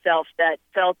of myself that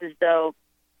felt as though,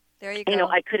 there you go.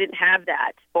 I couldn't have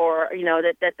that, or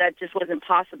that just wasn't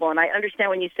possible. And I understand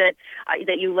when you said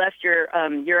that you left your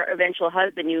eventual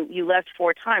husband, you left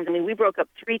 4 times. We broke up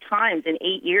 3 times in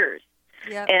 8 years.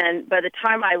 Yep. And by the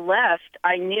time I left,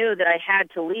 I knew that I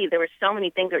had to leave. There were so many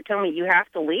things that were telling me you have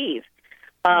to leave.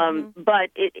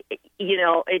 But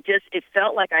it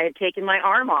felt like I had taken my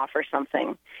arm off or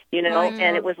something, and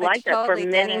it was like that for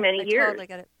many years. I totally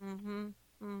get it.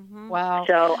 Wow.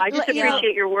 So I just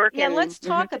appreciate your work. Yeah, let's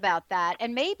talk about that.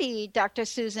 And maybe, Dr.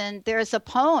 Susan, there's a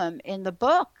poem in the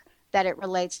book that it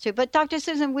relates to. But Dr.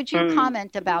 Susan, would you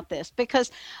comment about this? Because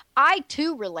I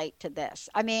too relate to this.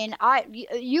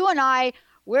 You and I,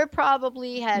 we're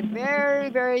probably had very,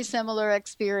 very similar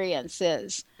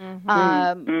experiences.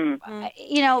 Dr.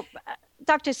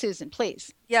 Susan,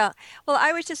 please. Yeah. Well,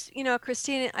 I was just,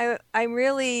 Christine, I'm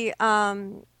really,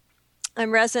 I'm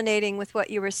resonating with what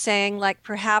you were saying, like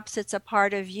perhaps it's a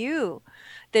part of you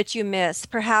that you miss.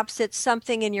 Perhaps it's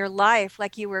something in your life,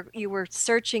 like you were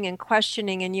searching and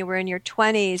questioning, and you were in your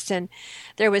 20s, and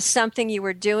there was something you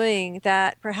were doing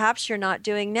that perhaps you're not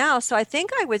doing now. So I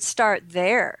think I would start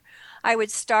there. I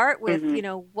would start with,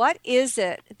 what is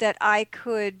it that I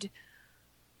could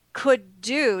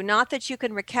do? Not that you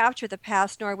can recapture the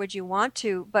past, nor would you want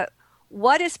to, but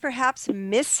what is perhaps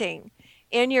missing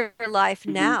in your life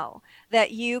now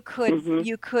that you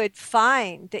could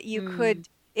find, that you could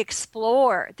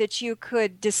explore, that you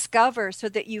could discover, so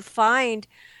that you find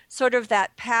sort of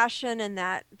that passion and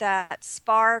that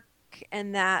spark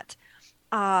and that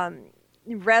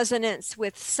resonance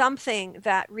with something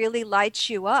that really lights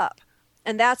you up.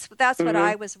 And that's what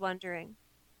I was wondering.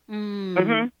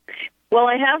 Well,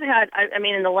 I have had,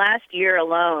 in the last year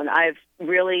alone, I've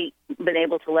really been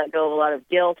able to let go of a lot of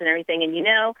guilt and everything. And,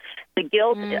 the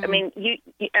guilt, I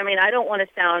don't want to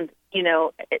sound,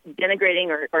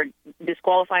 denigrating or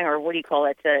disqualifying, or what do you call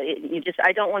it?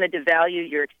 I don't want to devalue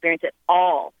your experience at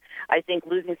all. I think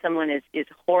losing someone is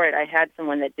horrid. I had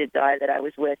someone that did die that I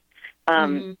was with.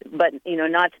 But,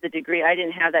 not to the degree, I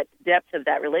didn't have that depth of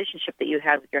that relationship that you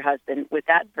had with your husband, with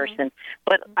that person.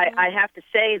 But I have to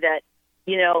say that,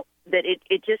 that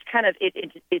it just kind of,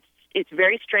 it's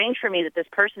very strange for me that this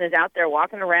person is out there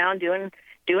walking around doing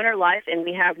her life, and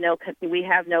we have no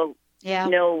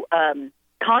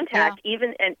contact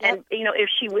even, and if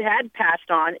she had passed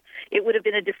on, it would have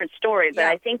been a different story. But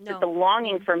I think that the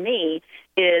longing for me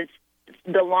is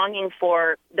the longing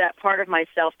for that part of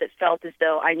myself that felt as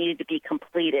though I needed to be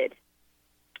completed.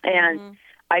 And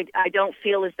I don't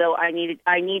feel as though I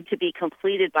need to be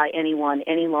completed by anyone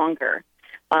any longer.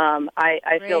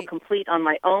 I feel complete on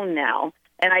my own now,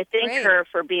 and I thank her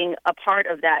for being a part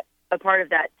of that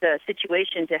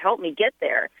situation to help me get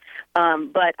there.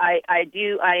 But I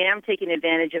am taking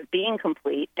advantage of being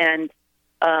complete, and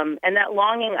that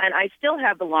longing, and I still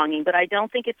have the longing, but I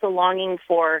don't think it's a longing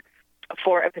for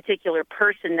a particular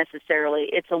person necessarily.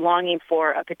 It's a longing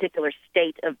for a particular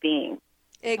state of being.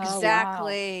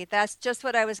 Exactly. Oh, wow. That's just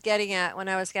what I was getting at when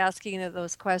I was asking you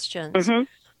those questions.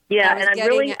 Yeah, and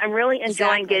I'm really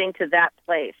enjoying getting to that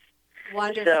place.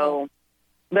 Wonderful. So,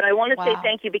 but I want to say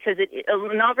thank you, because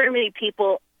not very many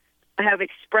people have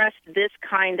expressed this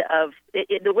kind of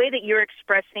the way that you're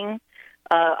expressing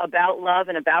about love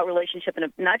and about relationship,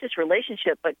 and not just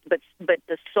relationship, but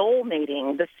the soul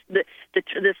mating, the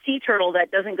sea turtle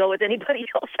that doesn't go with anybody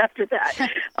else after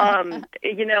that.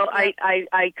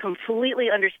 I completely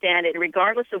understand it, and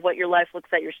regardless of what your life looks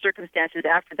like, your circumstances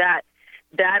after that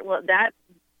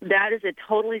is a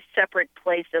totally separate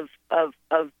place of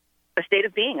a state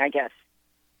of being, I guess.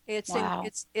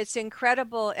 It's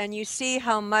incredible, and you see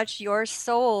how much your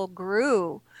soul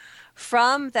grew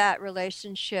from that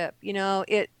relationship.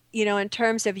 In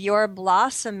terms of your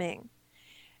blossoming,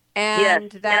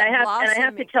 and yes. that and I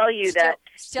have to tell you that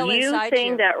you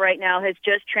saying that right now has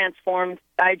just transformed.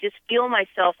 I just feel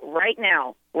myself right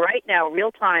now,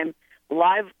 real time,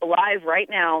 live right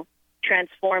now,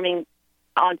 transforming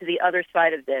onto the other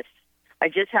side of this. I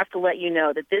just have to let you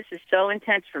know that this is so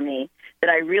intense for me that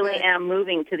I really am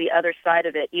moving to the other side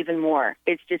of it even more.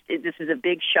 It's just, this is a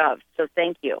big shove. So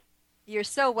thank you. You're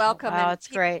so welcome. Wow, it's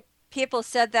great. People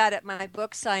said that at my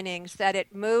book signings, that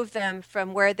it moved them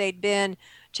from where they'd been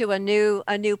to a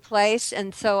new place.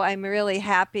 And so I'm really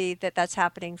happy that that's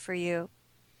happening for you.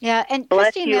 Yeah. And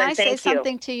Bless Christine, you, may and I say thank you.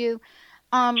 something to you?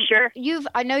 Sure.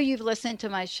 I know you've listened to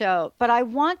my show, but I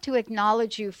want to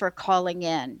acknowledge you for calling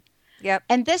in. Yep.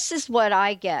 And this is what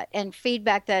I get, and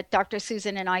feedback that Dr.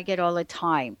 Susan and I get all the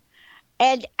time.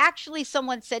 And actually,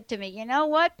 someone said to me, you know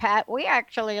what, Pat, we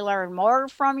actually learn more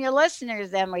from your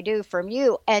listeners than we do from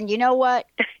you. And you know what?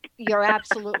 You're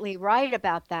absolutely right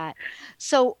about that.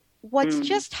 So what's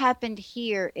just happened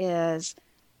here is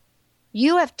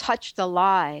you have touched the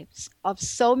lives of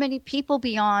so many people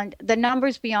beyond the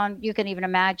numbers beyond you can even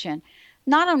imagine,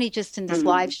 not only just in this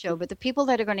live show, but the people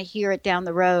that are going to hear it down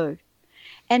the road.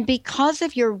 And because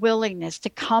of your willingness to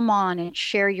come on and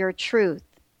share your truth,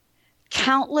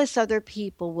 countless other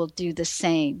people will do the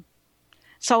same.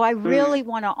 So I really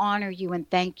want to honor you and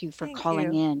thank you for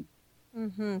calling in.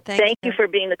 Mm-hmm. Thank you for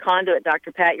being the conduit,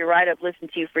 Dr. Pat. You're right. I've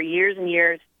listened to you for years and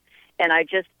years. And I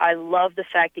love the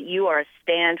fact that you are a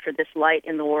stand for this light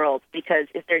in the world, because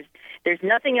if there's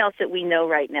nothing else that we know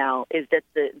right now is that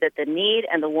the need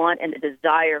and the want and the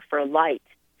desire for light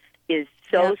is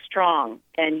so strong,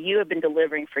 and you have been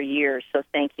delivering for years. So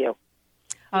thank you.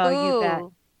 Oh, you bet.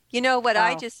 You know what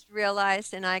I just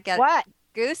realized, and I got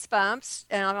goosebumps,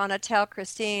 and I want to tell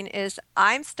Christine, is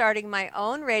I'm starting my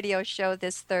own radio show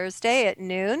this Thursday at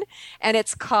noon, and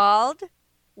it's called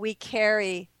We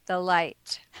Carry the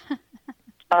Light.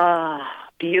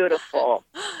 Beautiful.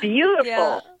 Beautiful.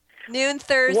 Yeah. Noon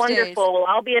Thursdays. Wonderful. Well,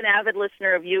 I'll be an avid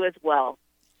listener of you as well.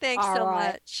 Thanks so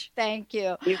much. Thank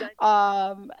you.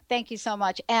 Thank you so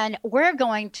much. And we're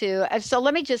going to, so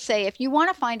let me just say, if you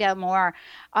want to find out more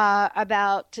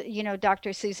about,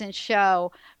 Dr. Susan's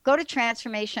show, go to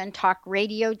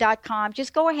transformationtalkradio.com.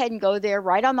 Just go ahead and go there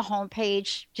right on the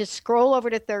homepage. Just scroll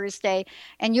over to Thursday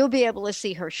and you'll be able to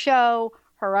see her show,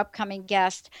 her upcoming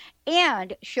guest,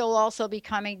 and she'll also be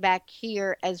coming back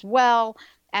here as well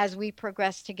as we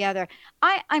progress together.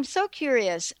 I'm so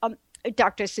curious,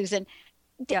 Dr. Susan,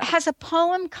 has a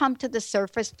poem come to the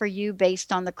surface for you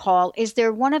based on the call? Is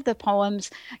there one of the poems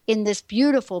in this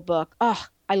beautiful book? Oh,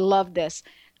 I love this.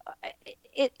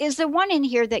 Is there one in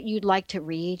here that you'd like to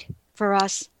read for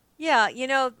us? Yeah,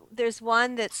 there's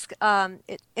one that's, and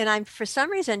I'm for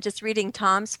some reason just reading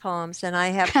Tom's poems, and I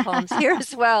have poems here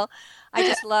as well.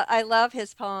 I love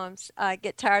his poems. I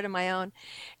get tired of my own.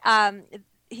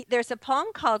 There's a poem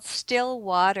called Still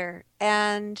Water,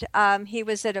 and he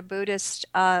was at a Buddhist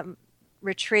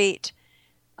retreat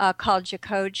called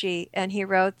Jikoji, and he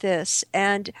wrote this.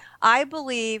 And I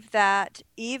believe that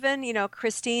even,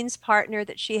 Christine's partner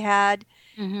that she had,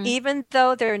 even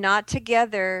though they're not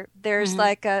together, there's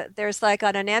like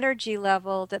on an energy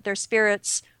level that their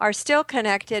spirits are still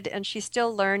connected, and she's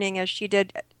still learning, as she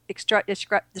did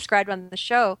described on the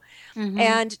show.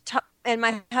 And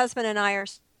my husband and I are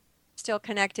still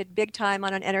connected big time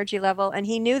on an energy level, and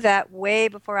he knew that way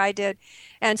before I did.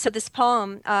 And so this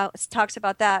poem talks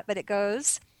about that, but it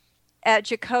goes, at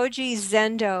Jikoji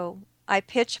Zendo, I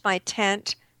pitch my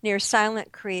tent near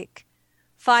Silent Creek,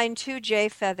 find 2 jay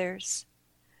feathers.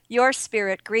 Your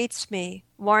spirit greets me,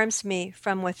 warms me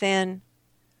from within.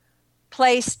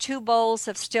 Place 2 bowls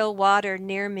of still water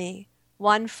near me,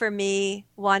 one for me,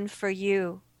 one for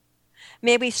you.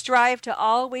 May we strive to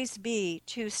always be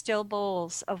 2 still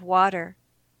bowls of water.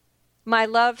 My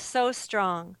love so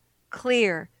strong,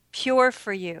 clear, pure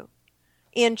for you.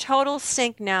 In total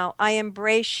sync now, I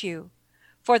embrace you.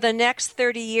 For the next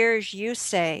 30 years, you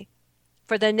say.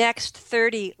 For the next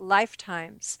 30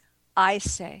 lifetimes, I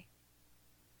say.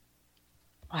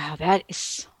 Wow, that is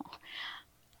so...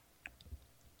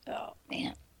 Oh,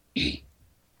 man.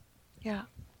 Yeah.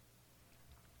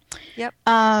 Yep.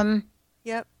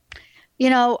 Yep.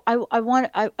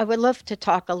 I would love to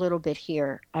talk a little bit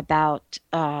here about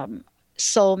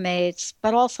soulmates,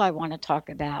 but also I want to talk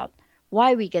about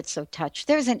why we get so touched.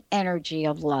 There's an energy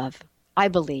of love, I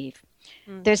believe.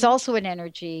 There's also an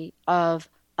energy of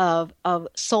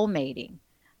soulmating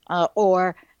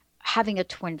or having a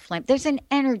twin flame. There's an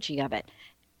energy of it.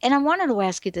 And I wanted to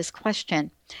ask you this question.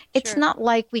 It's not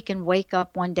like we can wake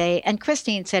up one day, and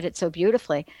Christine said it so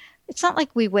beautifully. It's not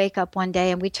like we wake up one day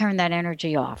and we turn that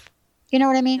energy off. You know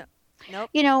what I mean?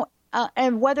 Nope.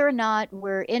 And whether or not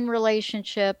we're in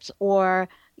relationships or,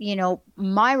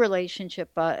 my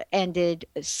relationship ended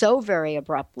so very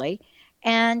abruptly.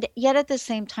 And yet at the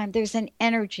same time, there's an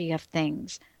energy of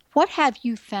things What have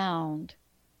you found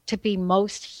to be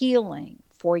most healing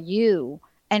for you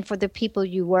and for the people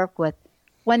you work with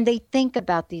when they think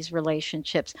about these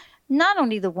relationships? Not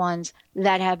only the ones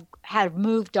that have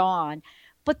moved on,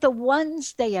 but the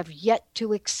ones they have yet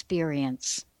to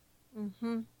experience.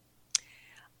 Mm-hmm.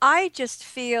 I just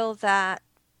feel that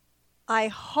I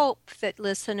hope that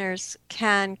listeners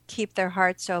can keep their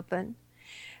hearts open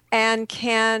and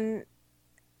can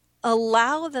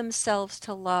allow themselves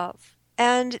to love.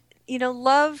 And,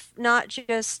 love not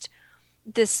just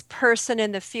this person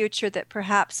in the future that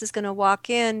perhaps is going to walk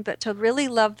in, but to really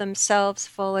love themselves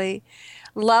fully,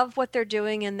 love what they're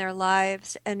doing in their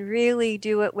lives, and really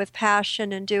do it with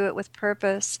passion and do it with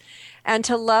purpose, and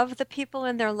to love the people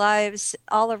in their lives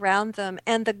all around them.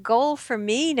 And the goal for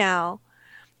me now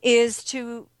is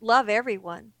to love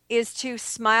everyone, is to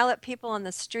smile at people on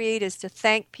the street, is to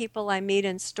thank people I meet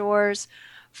in stores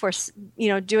for,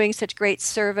 doing such great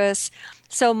service.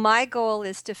 So my goal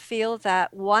is to feel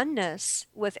that oneness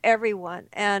with everyone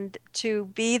and to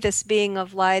be this being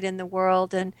of light in the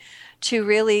world and to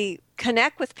really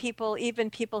connect with people, even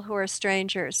people who are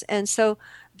strangers. And so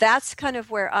that's kind of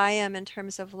where I am in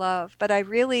terms of love. But I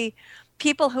really,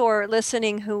 people who are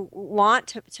listening who want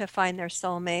to find their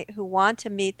soulmate, who want to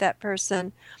meet that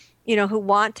person, who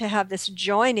want to have this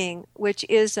joining, which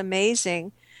is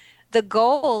amazing. The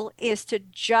goal is to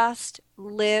just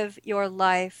live your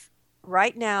life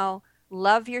right now,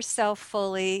 love yourself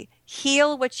fully,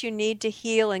 heal what you need to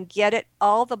heal and get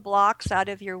all the blocks out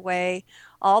of your way,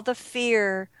 all the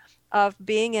fear of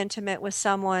being intimate with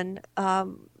someone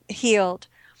healed.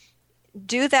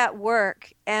 Do that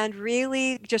work and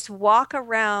really just walk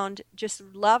around just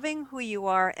loving who you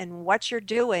are and what you're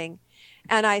doing.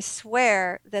 And I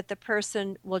swear that the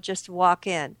person will just walk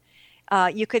in.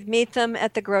 You could meet them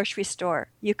at the grocery store.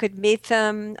 You could meet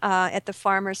them at the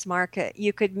farmer's market.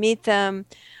 You could meet them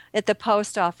at the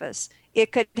post office.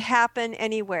 It could happen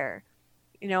anywhere.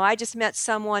 I just met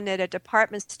someone at a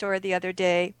department store the other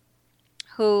day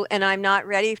who, and I'm not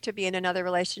ready to be in another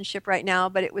relationship right now,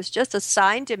 but it was just a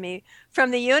sign to me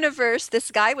from the universe. This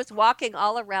guy was walking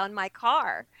all around my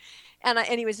car. And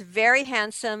he was very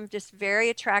handsome, just very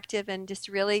attractive, and just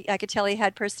really, I could tell he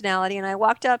had personality. And I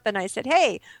walked up and I said,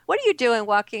 "Hey, what are you doing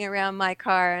walking around my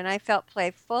car?" And I felt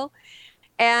playful.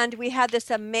 And we had this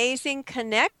amazing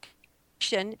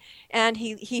connection. And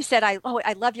he said, I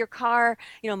love your car.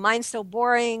 Mine's so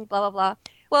boring, blah, blah, blah.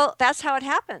 Well, that's how it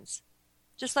happens.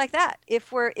 Just like that.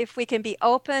 If we can be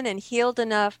open and healed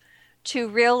enough to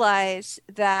realize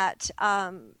that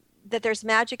that there's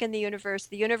magic in the universe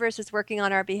is working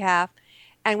on our behalf,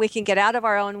 and we can get out of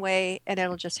our own way and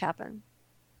it'll just happen.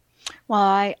 Well,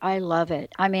 I love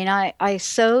it. I mean, I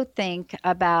so think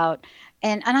about,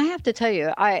 and I have to tell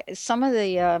you, some of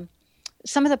the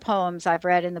poems I've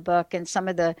read in the book and some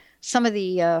of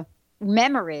the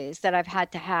memories that I've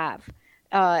had to have,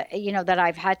 that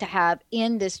I've had to have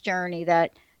in this journey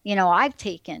that, I've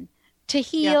taken to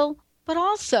heal, but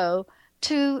also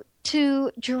to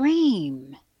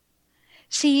dream.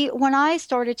 See, when I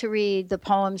started to read the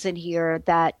poems in here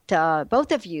that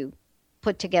both of you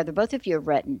put together, both of you have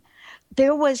written,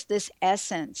 there was this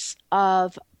essence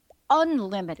of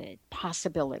unlimited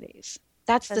possibilities.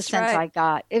 That's the sense I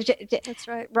got. That's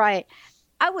right. Right.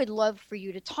 I would love for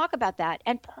you to talk about that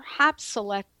and perhaps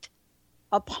select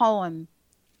a poem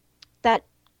that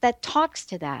talks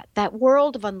to that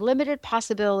world of unlimited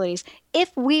possibilities,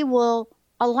 if we will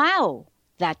allow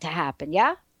that to happen.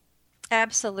 Yeah?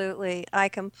 Absolutely. I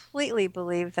completely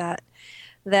believe that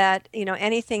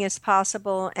anything is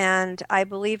possible, and I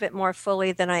believe it more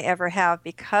fully than I ever have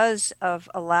because of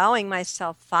allowing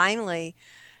myself finally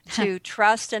to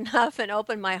trust enough and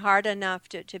open my heart enough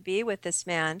to be with this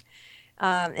man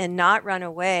and not run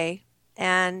away.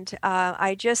 And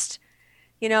I just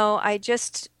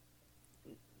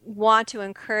want to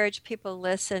encourage people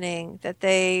listening that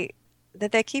they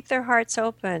keep their hearts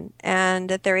open and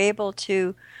that they're able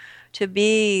to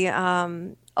be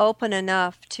open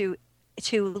enough to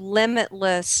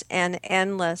limitless and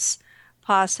endless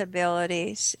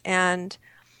possibilities. And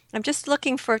I'm just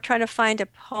trying to find a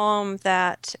poem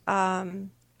that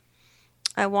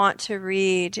I want to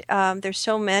read. There's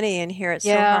so many in here. It's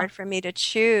so hard for me to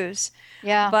choose.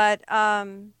 Yeah. But I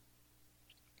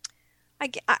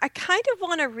kind of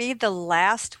want to read the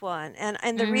last one.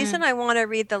 And the reason I want to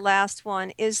read the last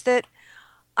one is that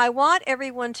I want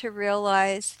everyone to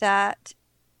realize that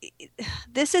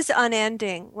this is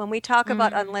unending. When we talk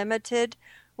about unlimited,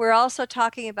 we're also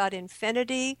talking about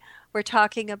infinity. We're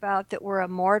talking about that we're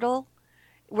immortal.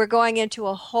 We're going into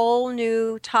a whole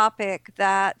new topic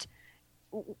that,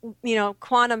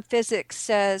 quantum physics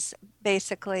says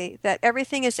basically, that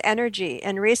everything is energy.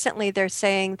 And recently they're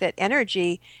saying that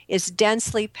energy is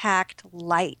densely packed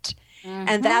light.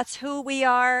 And that's who we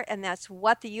are, and that's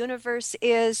what the universe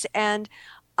is. And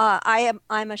I'm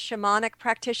a shamanic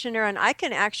practitioner, and I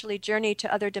can actually journey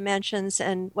to other dimensions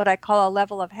and what I call a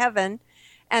level of heaven.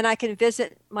 And I can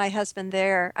visit my husband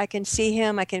there. I can see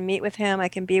him. I can meet with him. I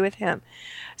can be with him.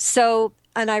 So,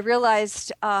 and I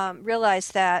realized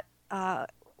that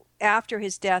after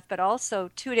his death, but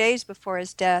also 2 days before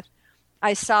his death,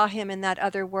 I saw him in that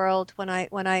other world when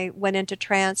I went into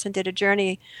trance and did a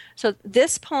journey. So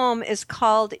this poem is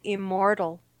called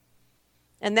Immortal.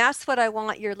 And that's what I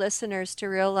want your listeners to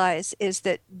realize, is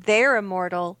that they're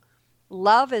immortal.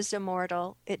 Love is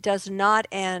immortal. It does not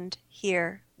end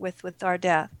here with our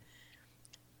death.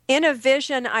 In a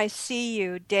vision, I see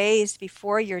you days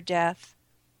before your death,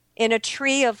 in a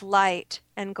tree of light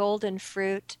and golden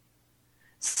fruit,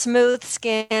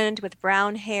 smooth-skinned with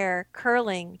brown hair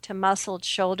curling to muscled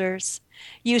shoulders.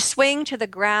 You swing to the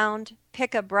ground,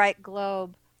 pick a bright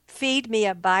globe, feed me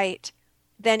a bite,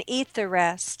 then eat the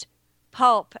rest,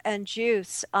 pulp and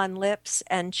juice on lips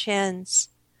and chins.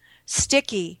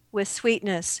 Sticky with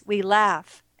sweetness, we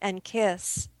laugh and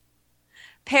kiss.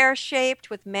 Pear-shaped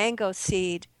with mango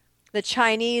seed, the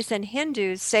Chinese and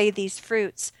Hindus say these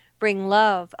fruits bring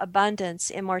love, abundance,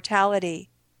 immortality.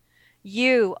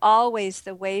 You, always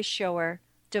the way shower,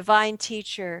 divine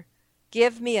teacher,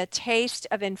 give me a taste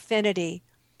of infinity.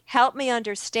 Help me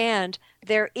understand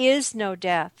there is no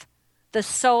death. The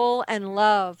soul and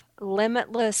love,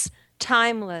 limitless,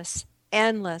 timeless,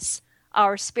 endless,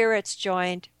 our spirits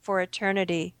joined for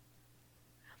eternity.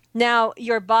 Now,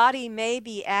 your body may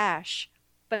be ash,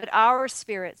 but our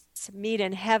spirits meet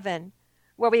in heaven,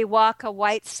 where we walk a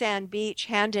white sand beach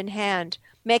hand in hand,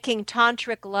 making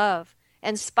tantric love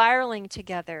and spiraling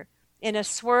together in a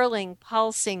swirling,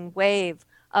 pulsing wave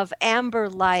of amber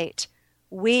light.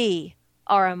 We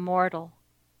are immortal.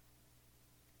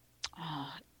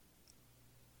 Oh,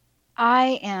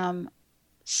 I am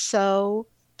so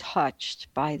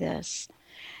touched by this.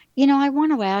 You know, I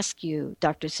want to ask you,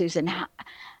 Dr. Susan,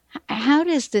 how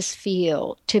does this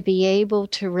feel to be able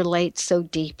to relate so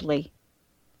deeply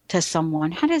to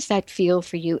someone? How does that feel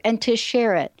for you, and to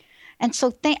share it? And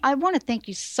so I want to thank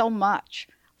you so much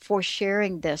for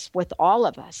sharing this with all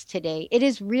of us today. It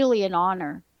is really an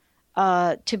honor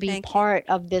to be part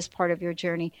of this part of your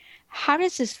journey. How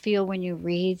does this feel when you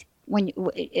read,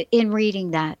 in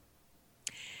reading that?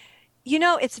 You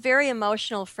know, it's very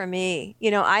emotional for me.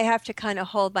 You know, I have to kind of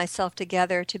hold myself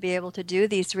together to be able to do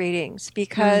these readings,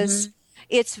 because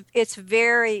it's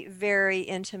very, very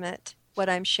intimate what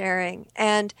I'm sharing.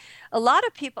 And a lot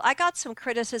of people, I got some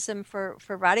criticism for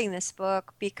writing this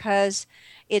book because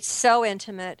it's so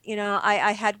intimate. You know,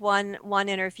 I had one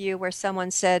interview where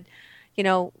someone said, you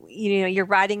know, you're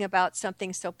writing about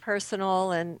something so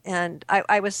personal, and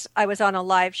I was on a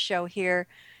live show here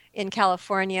in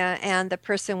California, and the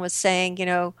person was saying,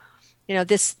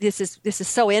 this is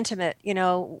so intimate. You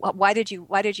know, why did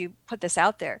you put this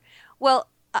out there? Well,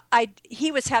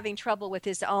 he was having trouble with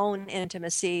his own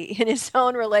intimacy in his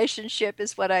own relationship,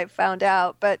 is what I found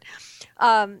out. But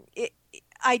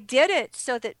I did it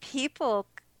so that people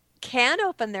can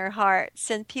open their hearts,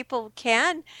 and people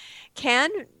can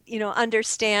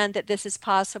understand that this is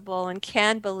possible, and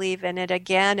can believe in it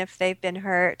again if they've been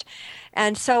hurt.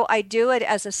 And so I do it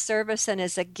as a service and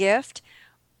as a gift,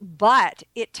 but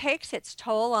it takes its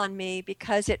toll on me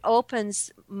because it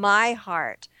opens my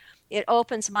heart. It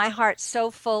opens my heart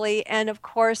so fully, and of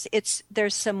course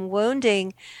there's some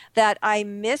wounding that I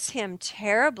miss him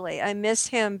terribly. I miss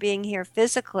him being here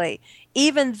physically,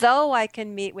 even though I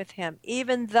can meet with him,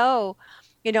 even though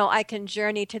I can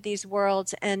journey to these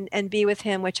worlds and be with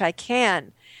him, which I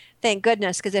can, thank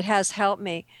goodness, because it has helped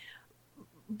me.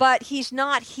 But he's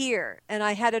not here, and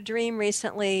I had a dream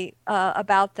recently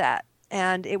about that,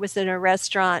 and it was in a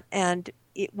restaurant, and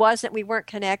we weren't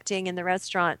connecting in the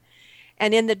restaurant.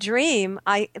 And in the dream,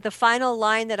 the final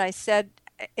line that I said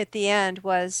at the end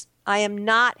was, I am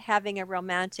not having a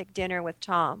romantic dinner with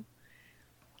Tom.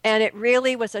 And it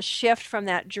really was a shift from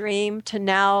that dream to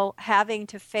now having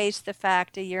to face the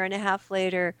fact a year and a half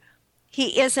later,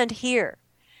 he isn't here.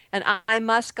 And I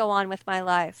must go on with my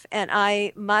life. And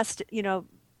I must,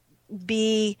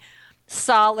 be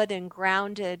solid and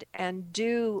grounded and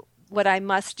do what I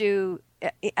must do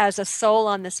as a soul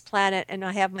on this planet. And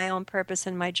I have my own purpose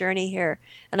in my journey here,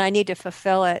 and I need to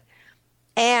fulfill it.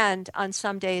 And on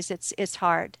some days it's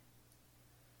hard.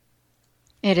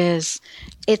 It is.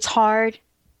 It's hard.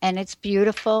 And it's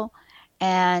beautiful.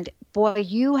 And boy,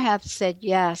 you have said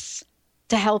yes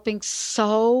to helping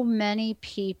so many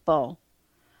people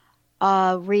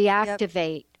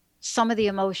reactivate some of the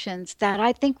emotions that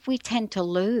I think we tend to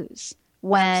lose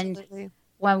when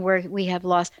we have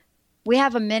lost. We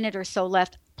have a minute or so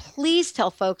left. Please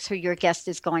tell folks who your guest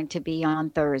is going to be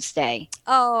on Thursday.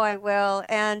 Oh, I will.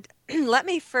 And let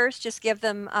me first just give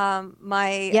them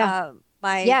my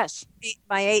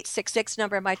 866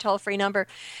 number, my toll-free number.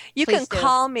 You Please can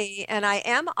call me, and I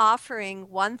am offering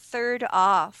 1/3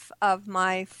 off of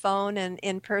my phone and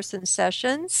in-person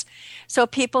sessions. So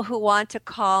people who want to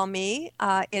call me,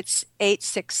 it's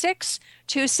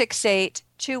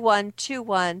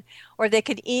 866-268-2121, or they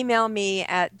could email me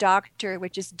at Dr.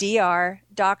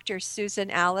 Susan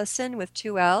Allison with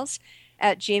 2 L's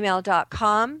at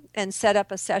gmail.com and set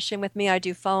up a session with me. I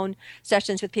do phone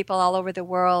sessions with people all over the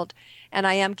world, and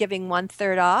I am giving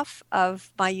 1/3 off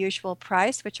of my usual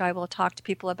price, which I will talk to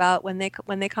people about when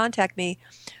they contact me.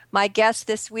 My guest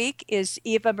this week is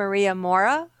Eva Maria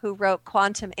Mora, who wrote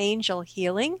Quantum Angel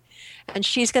Healing, and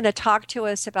she's going to talk to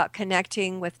us about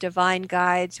connecting with divine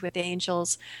guides, with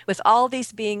angels, with all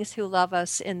these beings who love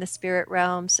us in the spirit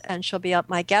realms, and she'll be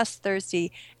my guest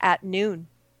Thursday at noon.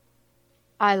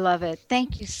 I love it.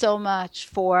 Thank you so much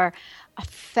for a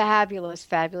fabulous,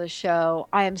 fabulous show.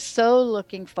 I am so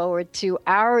looking forward to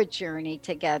our journey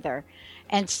together,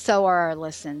 and so are our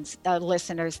listeners.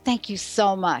 Thank you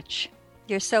so much.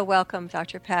 You're so welcome,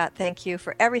 Dr. Pat. Thank you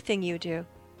for everything you do.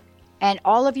 And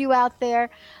all of you out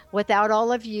there, without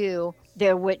all of you,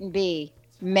 there wouldn't be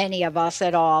many of us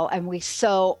at all, and we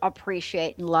so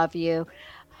appreciate and love you.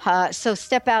 So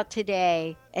step out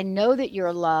today and know that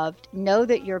you're loved, know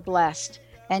that you're blessed,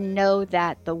 and know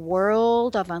that the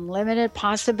world of unlimited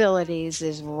possibilities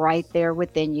is right there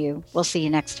within you. We'll see you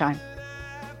next time.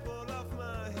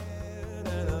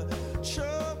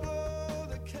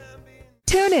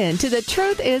 Tune in to The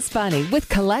Truth is Funny with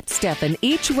Colette Steffen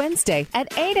each Wednesday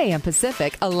at 8 a.m.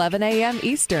 Pacific, 11 a.m.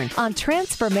 Eastern on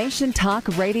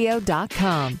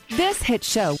TransformationTalkRadio.com. This hit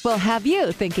show will have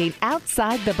you thinking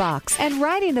outside the box and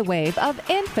riding the wave of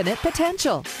infinite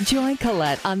potential. Join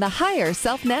Colette on the Higher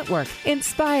Self Network,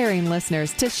 inspiring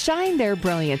listeners to shine their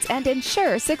brilliance and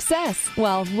ensure success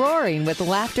while roaring with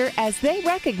laughter as they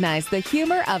recognize the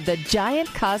humor of the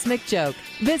giant cosmic joke.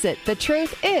 Visit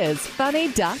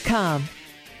thetruthисfunny.com.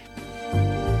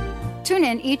 Tune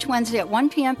in each Wednesday at 1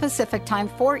 p.m. Pacific Time,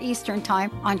 4 Eastern Time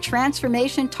on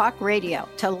Transformation Talk Radio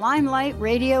to Limelight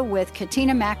Radio with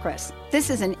Katina Makris.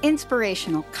 This is an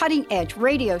inspirational, cutting-edge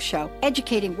radio show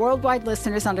educating worldwide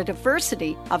listeners on a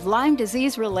diversity of Lyme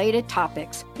disease-related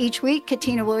topics. Each week,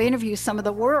 Katina will interview some of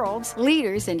the world's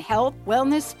leaders in health,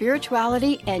 wellness,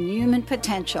 spirituality, and human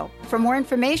potential. For more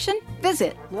information,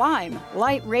 visit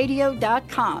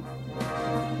limelightradio.com.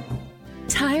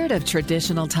 Tired of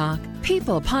traditional talk?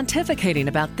 People pontificating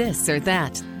about this or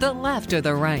that, the left or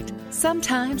the right.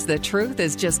 Sometimes the truth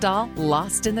is just all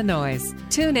lost in the noise.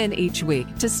 Tune in each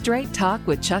week to Straight Talk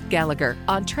with Chuck Gallagher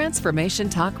on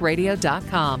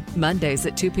TransformationTalkRadio.com, Mondays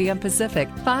at 2 p.m. Pacific,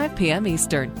 5 p.m.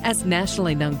 Eastern, as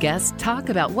nationally known guests talk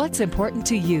about what's important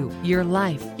to you, your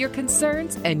life, your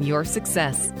concerns, and your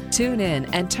success. Tune in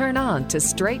and turn on to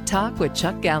Straight Talk with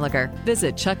Chuck Gallagher.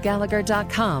 Visit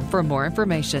ChuckGallagher.com for more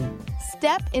information.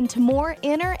 Step into more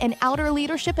inner and outer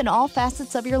leadership in all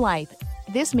facets of your life.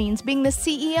 This means being the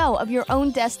CEO of your own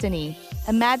destiny.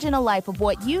 Imagine a life of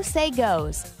what you say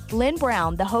goes. Lynn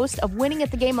Brown, the host of Winning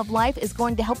at the Game of Life, is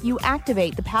going to help you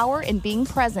activate the power in being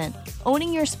present,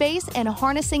 owning your space, and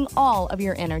harnessing all of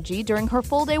your energy during her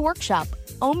full-day workshop.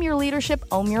 Own your leadership,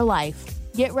 own your life.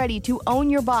 Get ready to own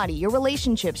your body, your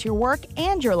relationships, your work,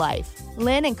 and your life.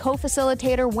 Lynn and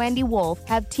co-facilitator Wendy Wolf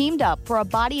have teamed up for a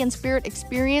body and spirit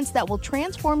experience that will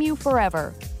transform you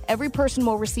forever. Every person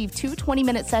will receive 2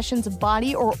 20-minute sessions of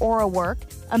body or aura work,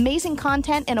 amazing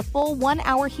content, and a full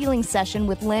 1-hour healing session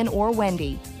with Lynn or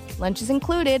Wendy. Lunch is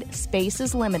included, space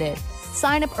is limited.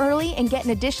 Sign up early and get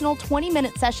an additional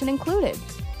 20-minute session included.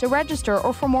 To register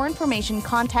or for more information,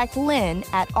 contact Lynn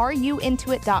at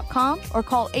ruintuit.com or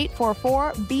call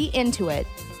 844-BE-INTUIT.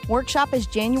 Workshop is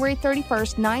January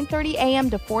 31st, 9:30 a.m.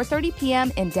 to 4:30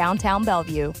 p.m. in downtown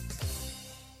Bellevue.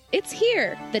 It's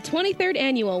here, the 23rd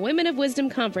Annual Women of Wisdom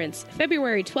Conference,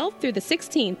 February 12th through the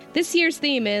 16th. This year's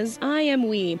theme is I Am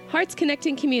We, Hearts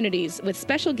Connecting Communities, with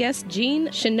special guests Jean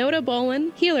Shinoda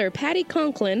Bolin, healer Patty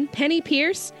Conklin, Penny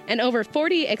Pierce, and over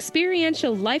 40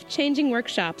 experiential life-changing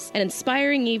workshops and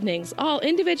inspiring evenings, all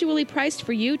individually priced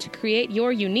for you to create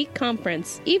your unique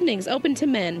conference. Evenings open to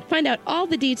men. Find out all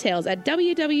the details at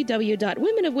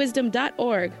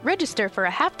www.womenofwisdom.org. Register for a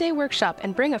half-day workshop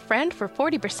and bring a friend for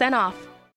 40% off.